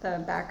the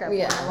backup one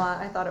a lot.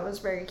 I thought it was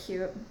very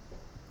cute.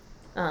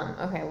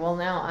 Okay, well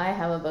now I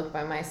have a book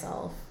by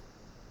myself.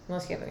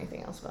 Unless you have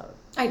anything else about it.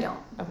 I don't.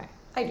 Okay.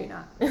 I do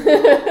not.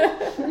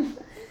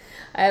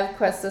 I have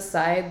Quest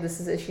Aside. This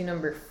is issue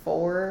number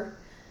 4.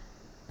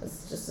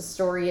 This is just a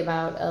story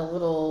about a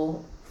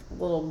little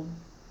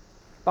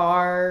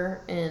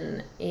bar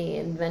in a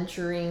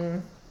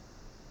adventuring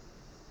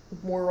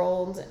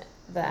world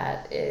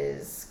that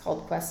is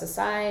called Quest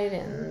Aside,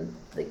 and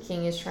the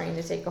king is trying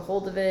to take a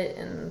hold of it,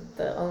 and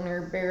the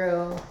owner,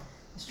 Barrow,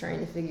 is trying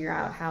to figure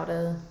out how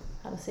to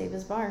save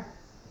his bar.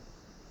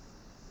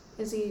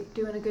 Is he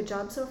doing a good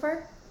job so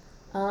far?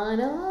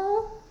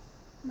 No.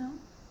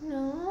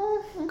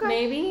 Okay.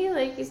 Maybe,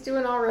 like, he's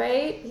doing all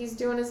right. He's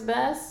doing his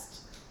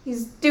best.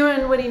 He's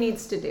doing what he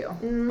needs to do.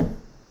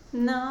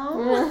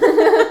 No.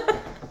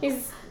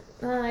 He's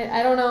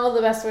I don't know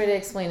the best way to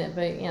explain it,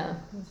 but yeah,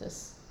 he's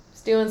just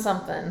doing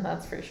something,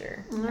 that's for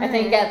sure. Right. I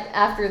think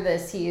after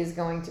this he is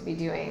going to be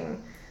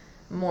doing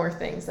more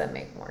things that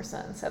make more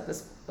sense. At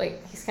this,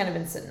 like, he's kind of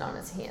been sitting on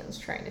his hands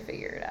trying to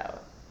figure it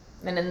out.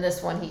 And in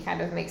this one he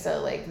kind of makes a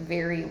like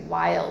very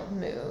wild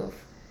move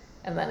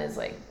and then is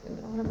like,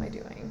 what am I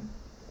doing?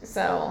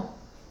 So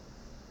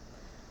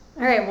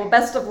all right, well,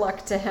 best of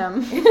luck to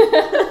him.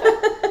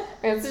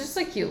 It's just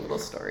a cute little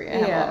story. I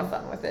have a lot of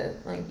fun with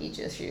it. Like, each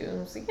issue, I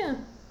was like, yeah.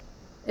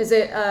 Is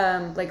it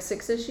like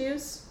 6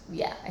 issues?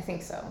 Yeah, I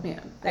think so. Yeah,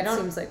 that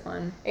seems like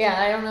one. Yeah,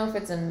 I don't know if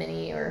it's a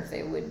mini or if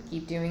they would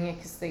keep doing it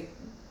because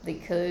they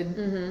could.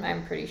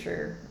 I'm pretty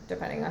sure,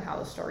 depending on how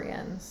the story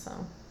ends. So.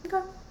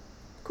 Okay.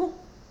 Cool.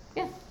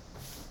 Yeah.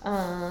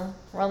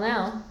 Well,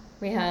 now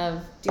we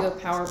have Duo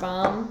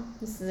Powerbomb.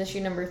 This is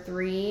issue number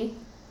 3.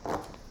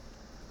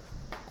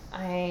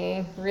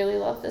 I really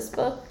love this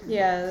book.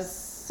 Yes.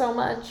 So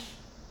much.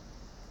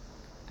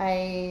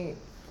 I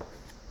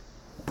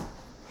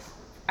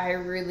I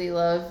really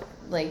love,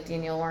 like,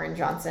 Daniel Warren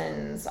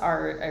Johnson's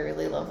art. I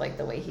really love, like,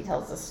 the way he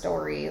tells the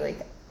story.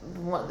 Like,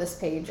 this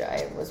page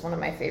was one of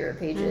my favorite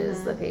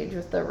pages, the page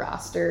with the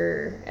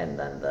roster and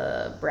then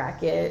the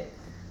bracket,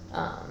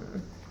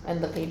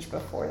 and the page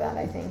before that,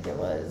 I think it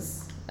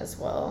was as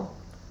well.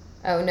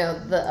 Oh no,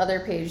 the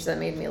other page that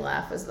made me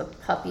laugh was the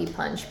puppy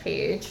punch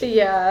page.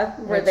 Yeah,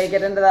 where they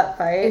get into that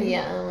fight.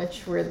 Yeah,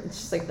 which were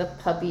just like the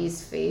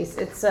puppy's face.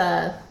 It's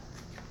in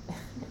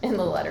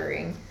the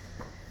lettering.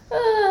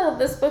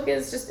 This book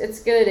is just,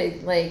 it's good.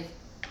 I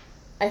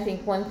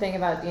think one thing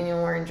about Daniel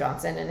Warren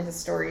Johnson and his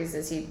stories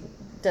is he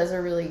does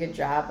a really good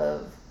job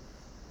of,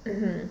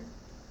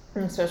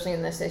 especially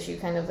in this issue,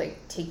 kind of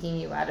like taking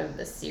you out of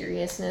the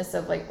seriousness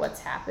of like what's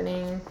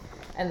happening,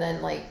 and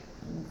then like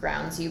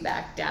grounds you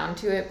back down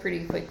to it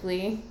pretty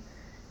quickly.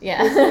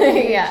 Yeah.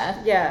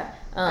 Yeah.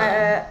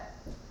 I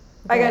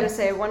gotta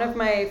say, one of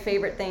my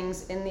favorite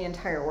things in the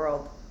entire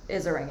world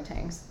is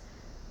orangutans.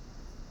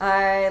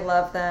 I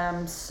love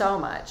them so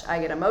much. I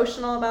get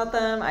emotional about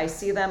them. I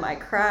see them, I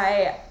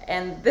cry,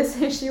 and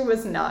this issue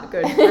was not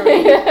good for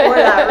me for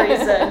that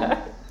reason.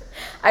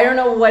 I don't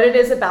know what it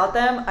is about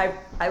them. I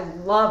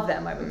love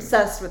them. I'm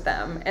obsessed with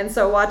them. And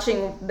so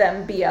watching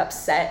them be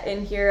upset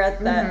in here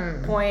at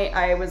that point,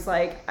 I was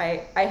like,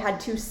 I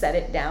had to set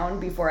it down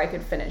before I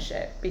could finish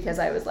it, because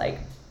I was like,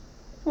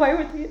 why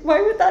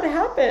would that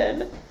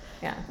happen?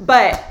 Yeah.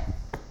 But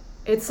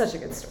it's such a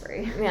good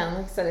story. Yeah,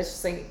 like I said, it's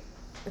just like,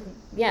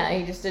 yeah,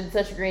 he just did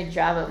such a great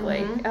job of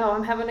like, oh,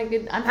 I'm having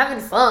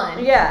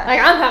fun. Yeah.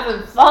 Like, I'm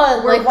having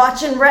fun. We're like,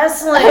 watching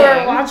wrestling.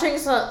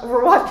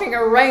 We're watching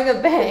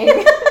orangutan.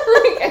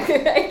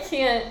 Like, I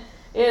can't,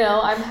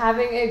 I'm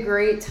having a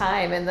great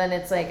time, and then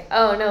it's like,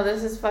 oh no,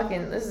 this is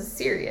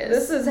serious.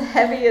 This is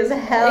heavy as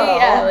hell.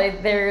 Yeah,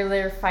 like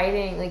they're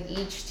fighting, like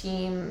each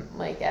team,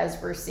 like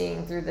as we're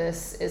seeing through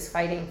this, is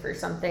fighting for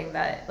something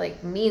that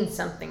like means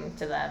something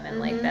to them, and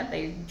like that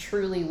they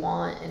truly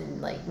want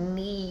and like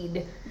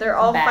need. They're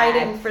all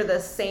fighting for the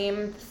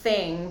same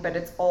thing, but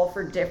it's all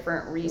for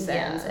different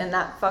reasons, and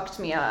that fucked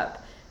me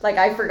up. Like,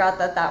 I forgot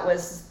that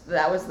was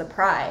the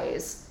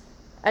prize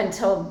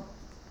until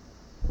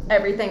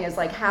everything is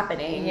like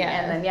happening,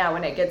 and then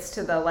when it gets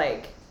to the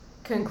like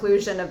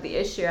conclusion of the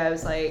issue, I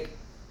was like,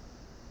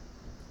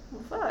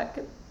 well, fuck,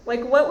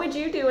 like, what would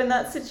you do in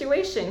that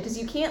situation? Because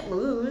you can't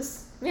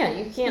lose.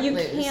 You can't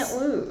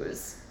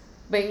lose.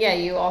 But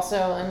you also,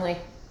 I'm like,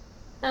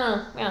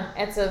 oh yeah,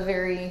 it's just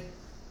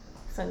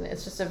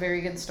a very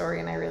good story,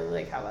 and I really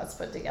like how that's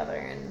put together.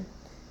 And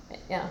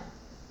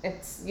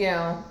it's,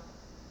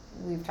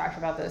 we've talked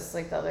about this,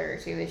 like the other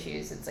two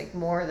issues, it's like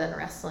more than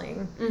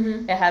wrestling.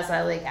 It has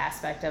that like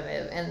aspect of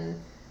it, and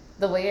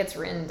the way it's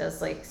written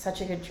does like such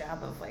a good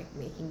job of like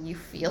making you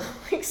feel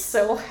like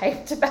so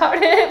hyped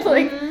about it,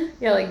 like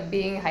like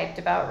being hyped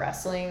about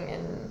wrestling,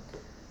 and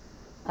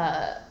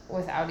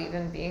without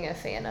even being a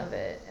fan of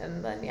it,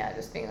 and then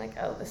just being like,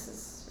 oh, this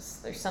is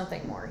just, there's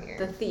something more here.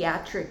 The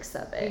theatrics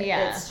of it,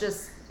 it's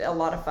just a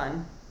lot of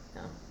fun.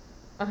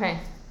 Okay,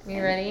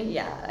 you ready?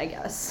 Yeah, I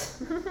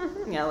guess.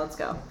 Yeah, let's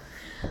go.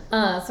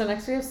 So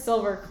next we have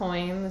Silver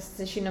Coin. This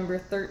is issue number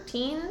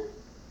 13.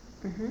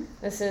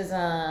 This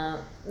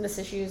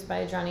issue is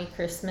by Johnny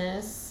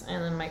Christmas,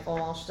 and then Michael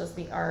Walsh does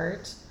the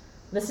art.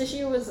 This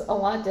issue was a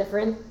lot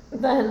different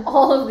than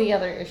all of the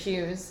other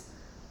issues.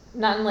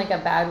 Not in like a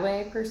bad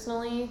way,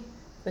 personally,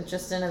 but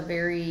just in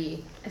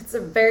it's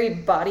a very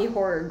body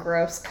horror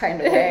gross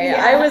kind of way.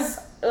 I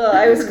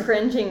was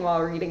cringing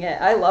while reading it.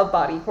 I love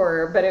body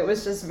horror, but it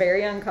was just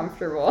very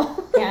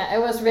uncomfortable. It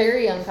was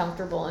very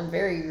uncomfortable and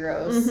very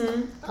gross.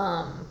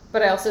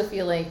 But I also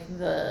feel like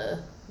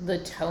the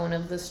tone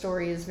of the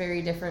story is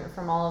very different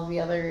from all of the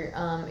other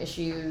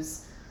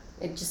issues.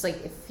 It just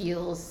like, it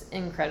feels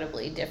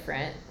incredibly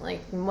different.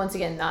 Like, once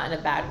again, not in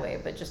a bad way,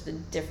 but just a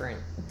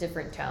different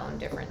tone,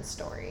 different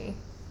story,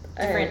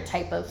 different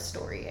type of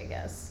story, I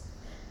guess.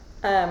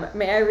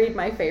 May I read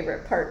my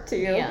favorite part to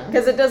you? Yeah.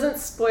 Because it doesn't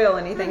spoil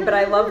anything, but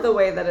I love the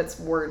way that it's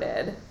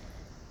worded.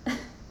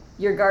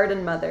 Your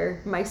garden mother,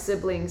 my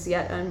siblings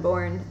yet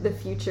unborn, the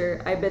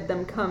future, I bid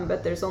them come,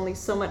 but there's only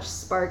so much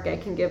spark I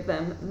can give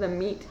them. The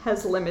meat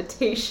has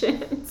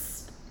limitations.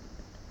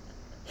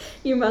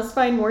 You must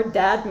find more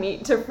dad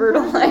meat to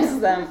fertilize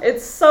them.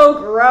 It's so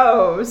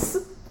gross.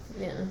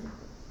 Yeah.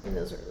 It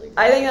is really gross.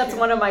 I think that's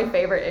one of my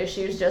favorite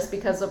issues, just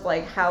because of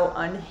like how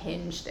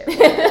unhinged it was.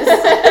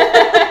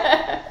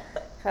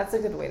 That's a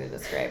good way to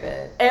describe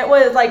it. It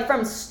was like,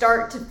 from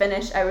start to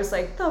finish, I was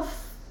like,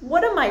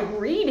 what am I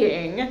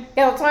reading?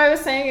 Yeah, that's why I was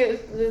saying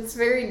it's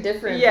very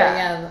different.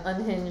 Yeah. But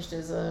unhinged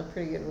is a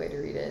pretty good way to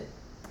read it.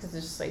 Because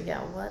it's just like,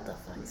 what the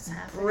fuck is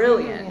happening?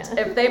 Brilliant.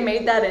 Yeah. If they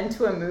made that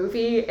into a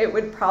movie, it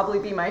would probably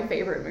be my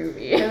favorite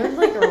movie. It would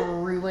like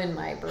ruin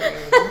my brain.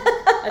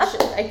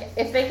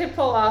 If they could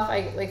pull off,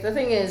 the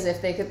thing is,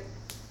 if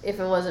it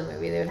was a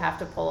movie, they would have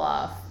to pull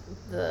off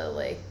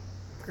the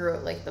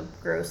the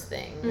gross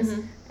things,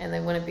 and they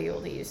wouldn't be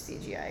able to use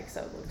CGI because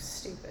that would look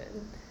stupid.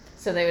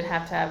 So they would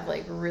have to have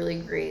like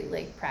really great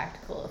like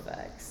practical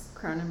effects.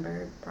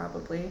 Cronenberg,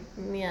 probably.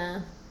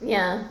 Yeah.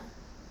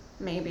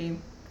 Maybe.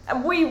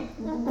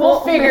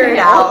 We'll figure it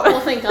out. We'll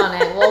think on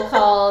it. We'll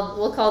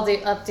call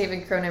up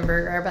David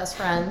Cronenberg, our best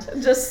friend.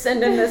 Just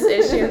send him this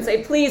issue and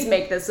say, please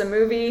make this a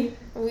movie.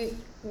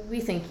 We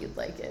think you'd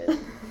like it.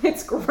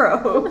 It's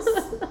gross.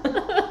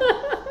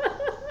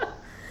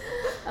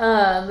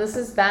 This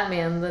is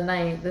Batman the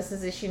Night. This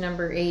is issue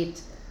number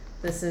 8.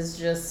 This is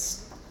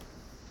just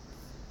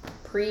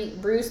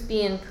Bruce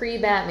being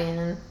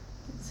pre-Batman.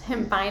 It's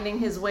him finding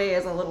his way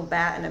as a little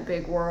bat in a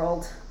big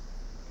world.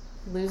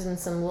 Losing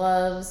some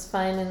loves,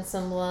 finding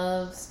some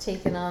loves,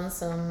 taking on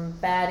some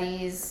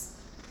baddies.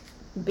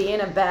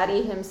 Being a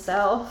baddie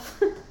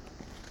himself.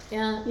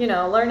 Yeah.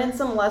 Learning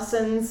some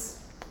lessons.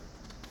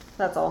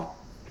 That's all.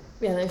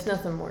 Yeah, there's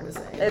nothing more to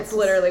say. It's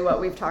literally what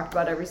we've talked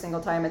about every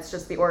single time. It's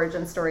just the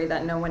origin story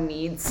that no one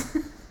needs.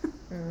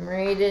 We're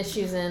 8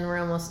 issues in. We're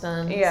almost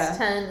done. Yeah. It's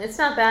 10. It's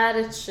not bad.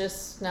 It's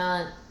just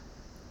not...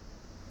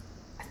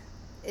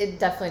 It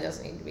definitely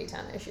doesn't need to be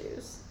 10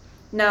 issues.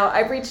 No,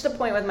 I've reached a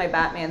point with my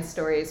Batman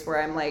stories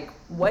where I'm like,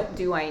 what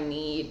do I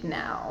need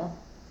now?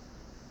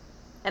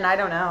 And I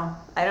don't know.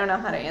 I don't know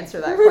how to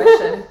answer that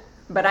question.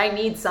 But I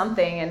need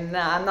something, and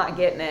I'm not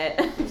getting it.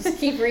 Just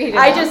keep reading.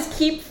 I just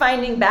keep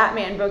finding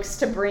Batman books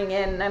to bring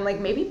in, and I'm like,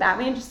 maybe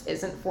Batman just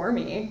isn't for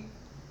me.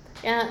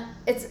 Yeah,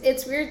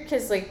 it's weird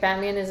because like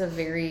Batman is a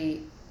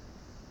very...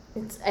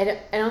 I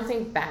don't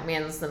think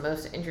Batman's the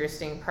most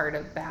interesting part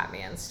of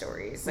Batman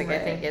stories. Like, right.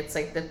 I think it's,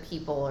 like, the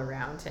people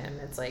around him.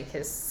 It's, like,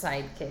 his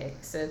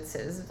sidekicks. It's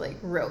his, like,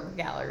 rogue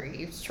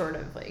gallery, short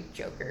of, like,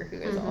 Joker, who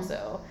is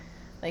also,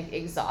 like,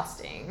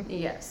 exhausting.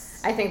 Yes.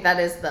 I think that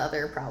is the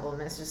other problem.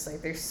 It's just,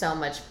 like, there's so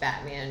much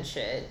Batman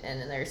shit, and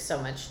then there's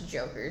so much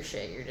Joker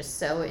shit. You're just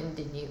so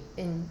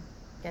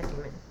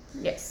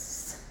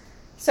Yes.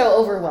 So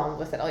overwhelmed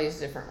with it. I'll use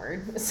a different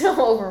word.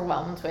 So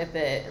overwhelmed with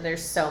it.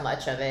 There's so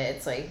much of it.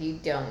 It's like you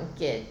don't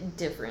get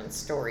different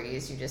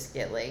stories. You just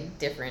get like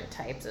different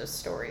types of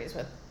stories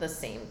with the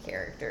same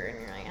character. And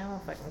you're like, I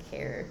don't fucking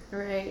care.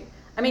 Right.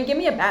 I mean, give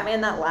me a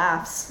Batman that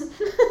laughs.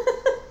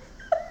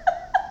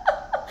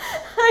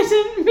 I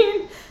didn't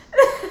mean...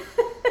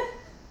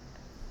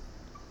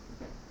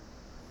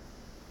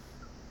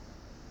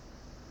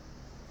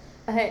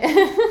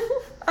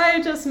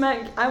 I just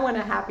meant I want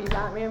a happy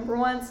Batman for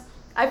once.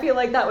 I feel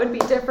like that would be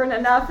different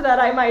enough that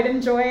I might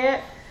enjoy it.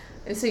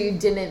 So you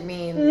didn't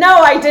mean... No,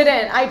 I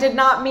didn't. I did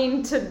not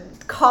mean to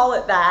call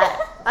it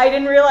that. I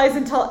didn't realize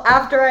until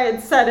after I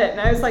had said it,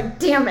 and I was like,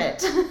 damn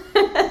it.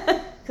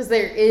 Because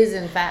there is,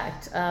 in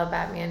fact, a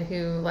Batman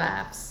who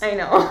laughs. I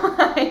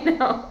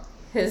know.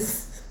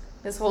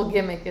 His whole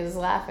gimmick is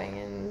laughing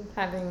and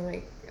having,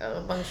 like,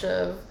 a bunch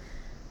of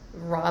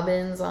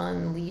Robins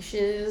on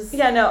leashes.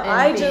 Yeah, no,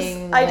 I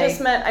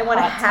just meant I want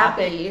a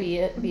happy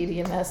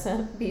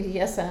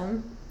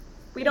BDSM.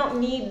 We don't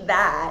need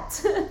that.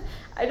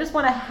 I just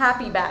want a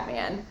happy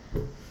Batman.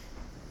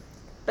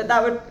 But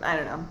that would, I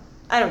don't know.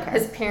 I don't care.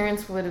 His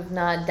parents would have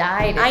not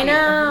died. I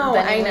know.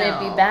 Then he wouldn't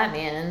be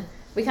Batman.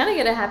 We kind of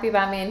get a happy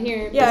Batman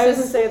here. Yeah, I was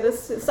going to say,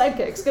 this is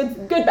Sidekicks.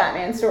 Good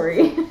Batman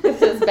story.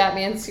 This is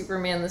Batman,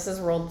 Superman. This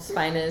is World's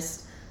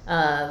Finest.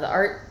 The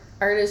art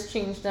has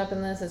changed up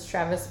in this. It's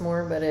Travis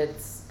Moore, but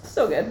it's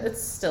still good.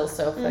 It's still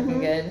so fucking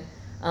good.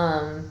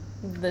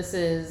 This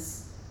is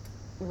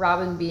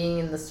Robin being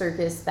in the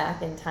circus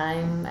back in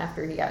time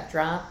after he got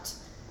dropped.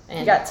 And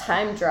he got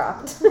time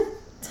dropped.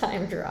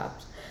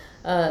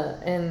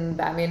 And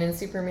Batman and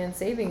Superman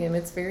saving him.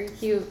 It's very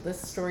cute. This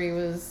story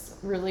was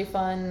really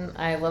fun.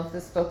 I love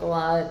this book a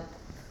lot.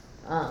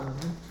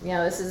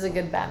 This is a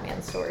good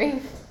Batman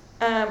story.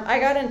 I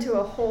got into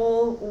a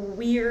whole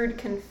weird,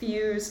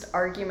 confused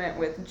argument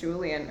with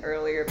Julian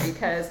earlier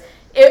because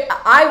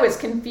I was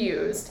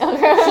confused.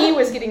 He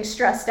was getting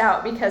stressed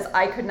out because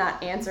I could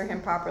not answer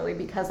him properly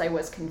because I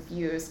was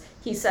confused.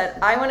 He said,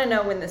 I want to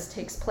know when this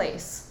takes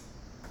place.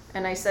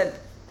 And I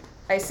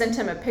sent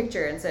him a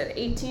picture and said,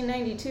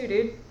 1892,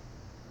 dude.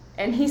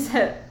 And he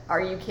said,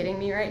 are you kidding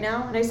me right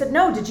now? And I said,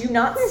 no, did you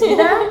not see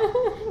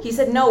that? He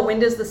said, no, when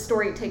does the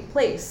story take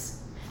place?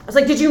 I was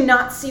like, did you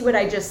not see what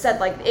I just said?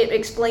 Like, it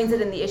explains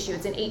it in the issue.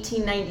 It's in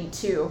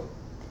 1892.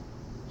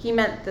 He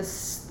meant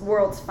this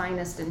World's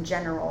Finest in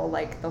general,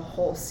 like the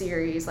whole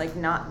series, like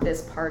not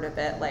this part of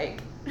it.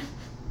 Like,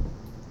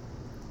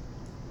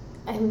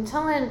 I'm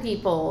telling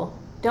people,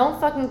 don't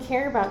fucking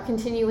care about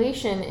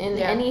continuation in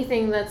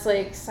anything that's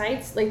like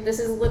sides. Like, this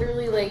is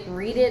literally like,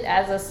 read it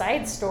as a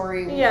side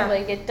story. Yeah.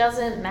 Like, it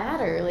doesn't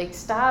matter. Like,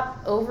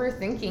 stop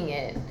overthinking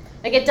it.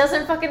 Like, it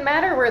doesn't fucking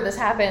matter where this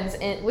happens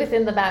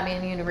within the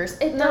Batman universe.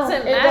 It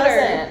doesn't matter.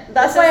 It doesn't.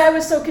 That's why I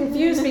was so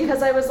confused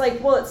because I was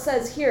like, well, it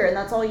says here, and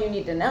that's all you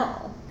need to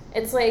know.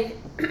 It's like,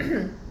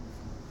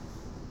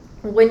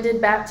 when did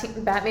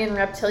Batman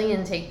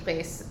Reptilian take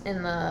place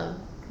in the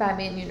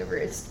Batman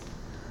universe?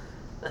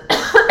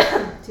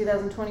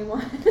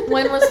 2021.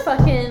 When was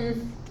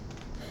fucking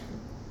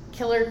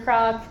Killer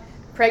Croc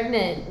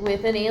pregnant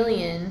with an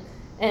alien?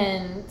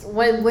 And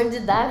when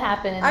did that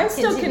happen in I'm the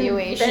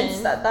continuation? I'm still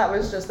convinced that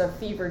was just a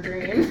fever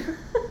dream.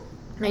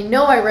 I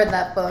know I read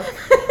that book.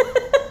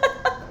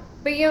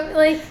 But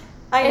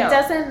I know. It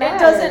doesn't matter.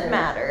 It doesn't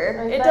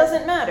matter. It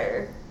doesn't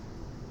matter.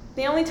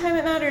 The only time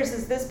it matters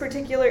is this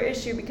particular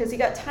issue because he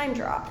got time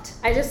dropped.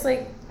 I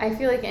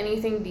feel like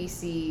anything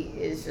DC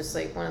is just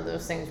like one of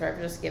those things where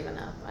I've just given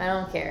up. I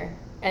don't care.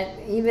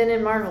 And even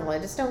in Marvel, I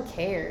just don't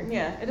care.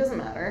 Yeah, it doesn't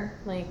matter.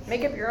 Like,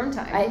 make up your own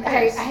time. I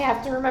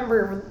have to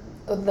remember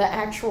the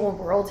actual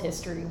world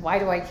history. Why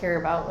do I care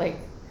about, like,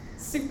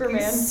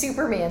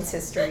 Superman's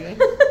history?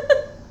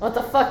 What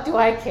the fuck do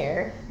I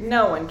care?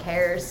 No one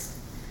cares.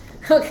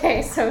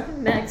 Okay, so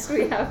next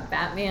we have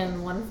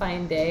Batman One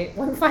Fine Day.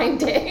 One Fine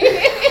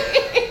Day.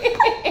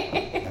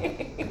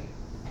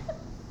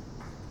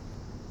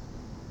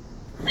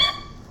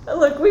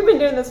 Look, we've been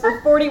doing this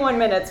for 41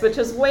 minutes, which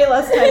is way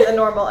less time than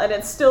normal, and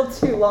it's still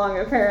too long,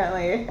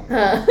 apparently.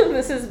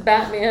 This is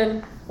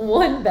Batman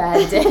One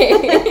Bad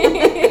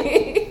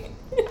Day.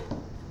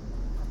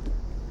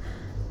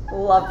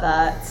 Love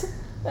that.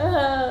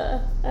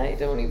 I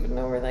don't even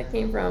know where that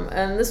came from.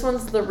 And this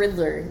one's The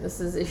Riddler. This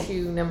is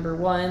issue number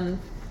 1.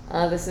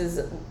 This is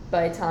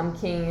by Tom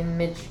King and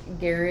Mitch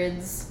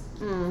Gerads.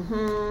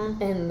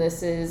 Mm-hmm. And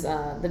this is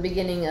the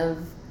beginning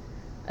of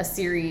a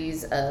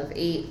series of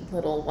 8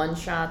 little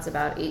one-shots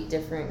about 8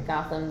 different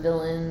Gotham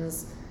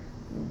villains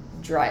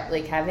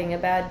having a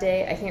bad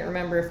day. I can't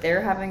remember if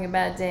they're having a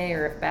bad day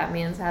or if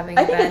Batman's having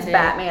a bad day. I think it's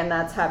Batman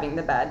that's having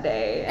the bad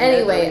day.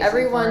 Anyway,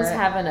 everyone's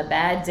having a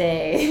bad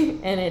day,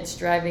 and it's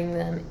driving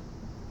them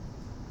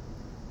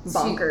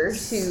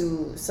bonkers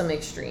to some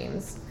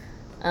extremes.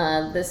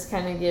 This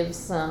kind of gives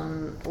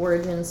some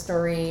origin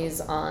stories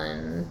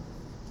on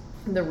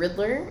the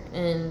Riddler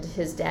and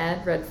his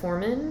dad, Red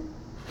Foreman.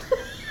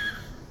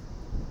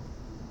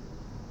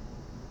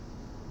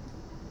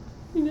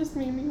 You just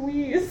made me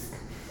wheeze.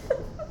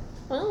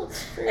 Well,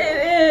 it's true. It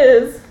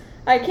is.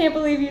 I can't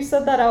believe you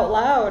said that out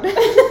loud.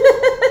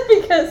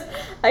 Because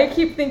I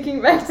keep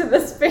thinking back to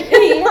this panel.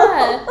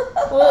 Yeah.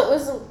 Well, it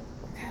was...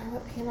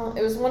 What panel?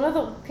 It was one of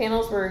the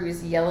panels where he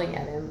was yelling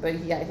at him, but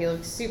he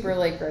looked super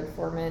like Red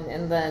Foreman,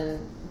 and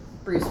then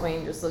Bruce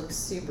Wayne just looked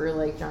super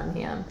like John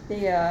Hamm.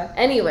 Yeah.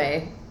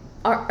 Anyway,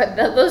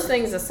 those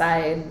things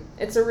aside,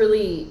 it's a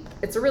really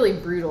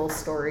brutal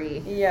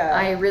story. Yeah.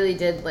 I really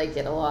did like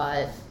it a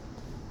lot.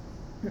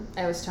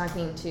 I was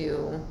talking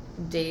to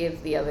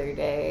Dave the other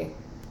day,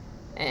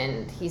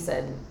 and he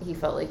said he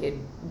felt like it'd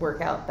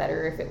work out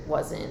better if it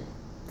wasn't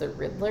the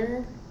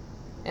Riddler.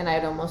 And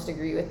I'd almost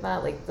agree with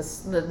that. Like,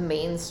 the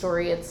main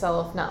story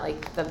itself, not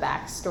like the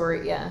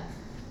backstory. Yeah.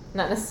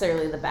 Not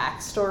necessarily the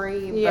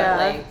backstory,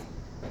 yeah.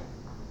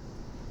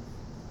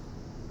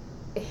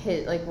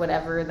 but like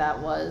whatever that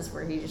was,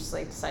 where he just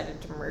like decided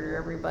to murder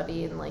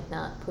everybody and like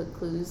not put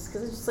clues,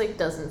 because it just like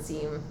doesn't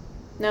seem.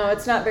 No,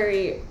 it's not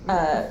very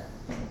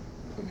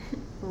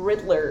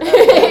Riddler.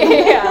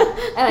 Yeah.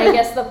 And I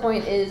guess the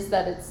point is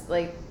that it's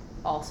like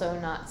also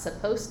not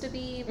supposed to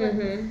be, but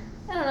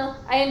I don't know.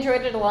 I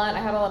enjoyed it a lot. I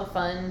had a lot of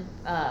fun.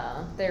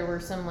 There were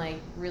some like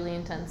really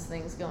intense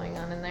things going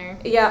on in there.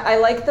 Yeah, I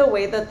like the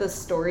way that the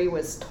story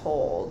was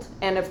told,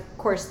 and of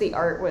course the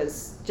art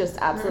was just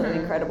absolutely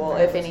incredible.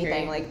 If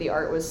anything, like the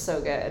art was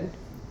so good.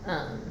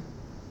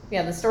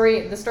 Yeah, the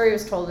story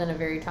was told in a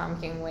very Tom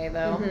King way,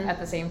 though. At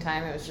the same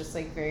time, it was just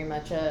like very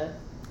much a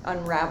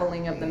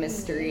unraveling of the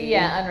mystery.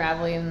 Yeah,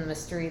 unraveling of the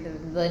mystery,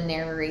 the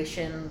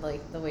narration,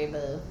 like the way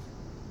the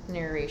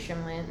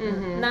narration went.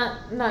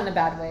 Not in a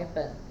bad way,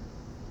 but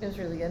it was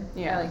really good.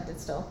 Yeah, I liked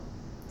it still.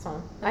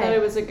 So I thought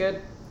it was a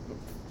good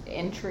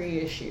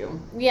entry issue.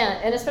 Yeah,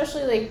 and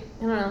especially like,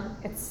 I don't know,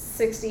 it's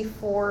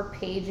 64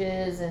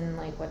 pages and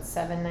like what,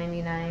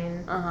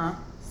 $7.99.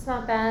 It's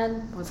not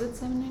bad. Was it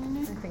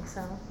 $7.99? I think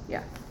so.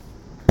 Yeah.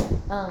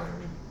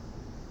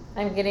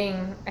 I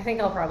think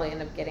I'll probably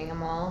end up getting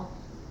them all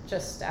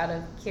just out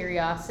of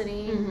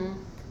curiosity.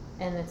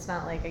 And it's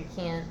not like I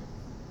can't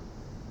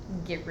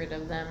get rid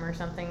of them or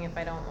something if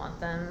I don't want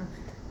them.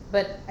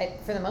 But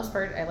for the most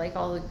part, I like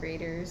all the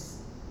creators.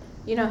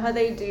 You know how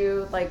they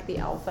do like the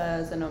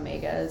alphas and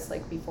omegas,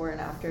 like before and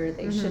after?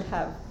 They should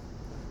have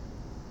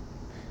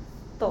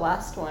the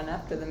last one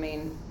after the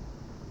main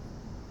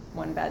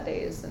One Bad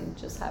Days and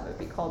just have it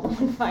be called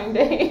One Fine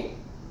Day.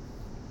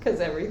 Because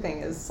everything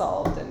is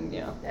solved and, you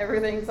know.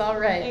 Everything's all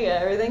right. Yeah,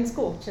 everything's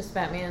cool. Just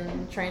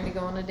Batman trying to go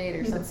on a date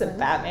or something. It's a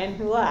Batman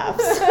who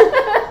laughs.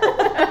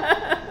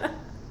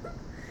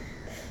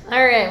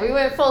 All right, we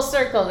went full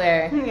circle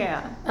there.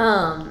 Yeah.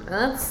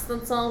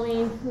 That's all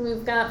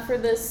we've got for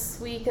this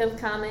week of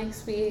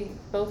comics. We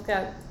both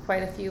got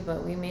quite a few,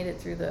 but we made it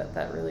through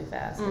that really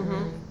fast. I'm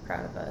really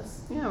proud of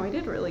us. Yeah, we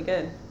did really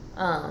good.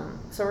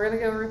 So we're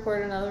gonna go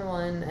record another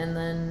one, and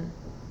then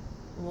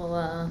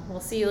we'll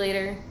see you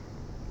later.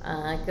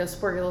 Go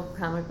support your local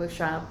comic book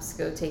shops.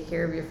 Go take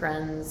care of your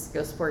friends.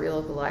 Go support your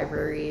local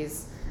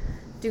libraries.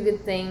 Do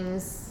good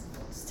things.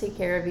 Just take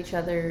care of each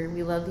other.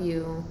 We love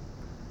you.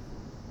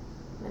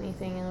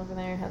 Anything over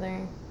there,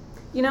 Heather?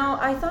 You know,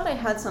 I thought I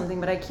had something,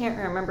 but I can't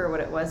remember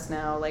what it was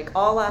now. Like,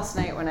 all last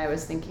night when I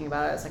was thinking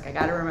about it, I was like, I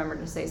gotta remember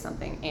to say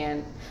something.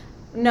 And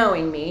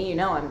knowing me, you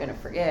know I'm gonna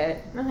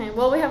forget. Okay,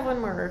 well, we have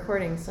one more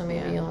recording, so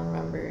maybe you'll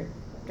remember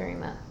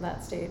during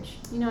that stage.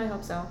 You know, I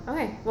hope so.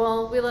 Okay,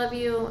 well, we love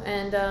you,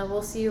 and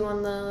we'll see you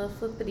on the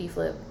flippity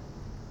flip.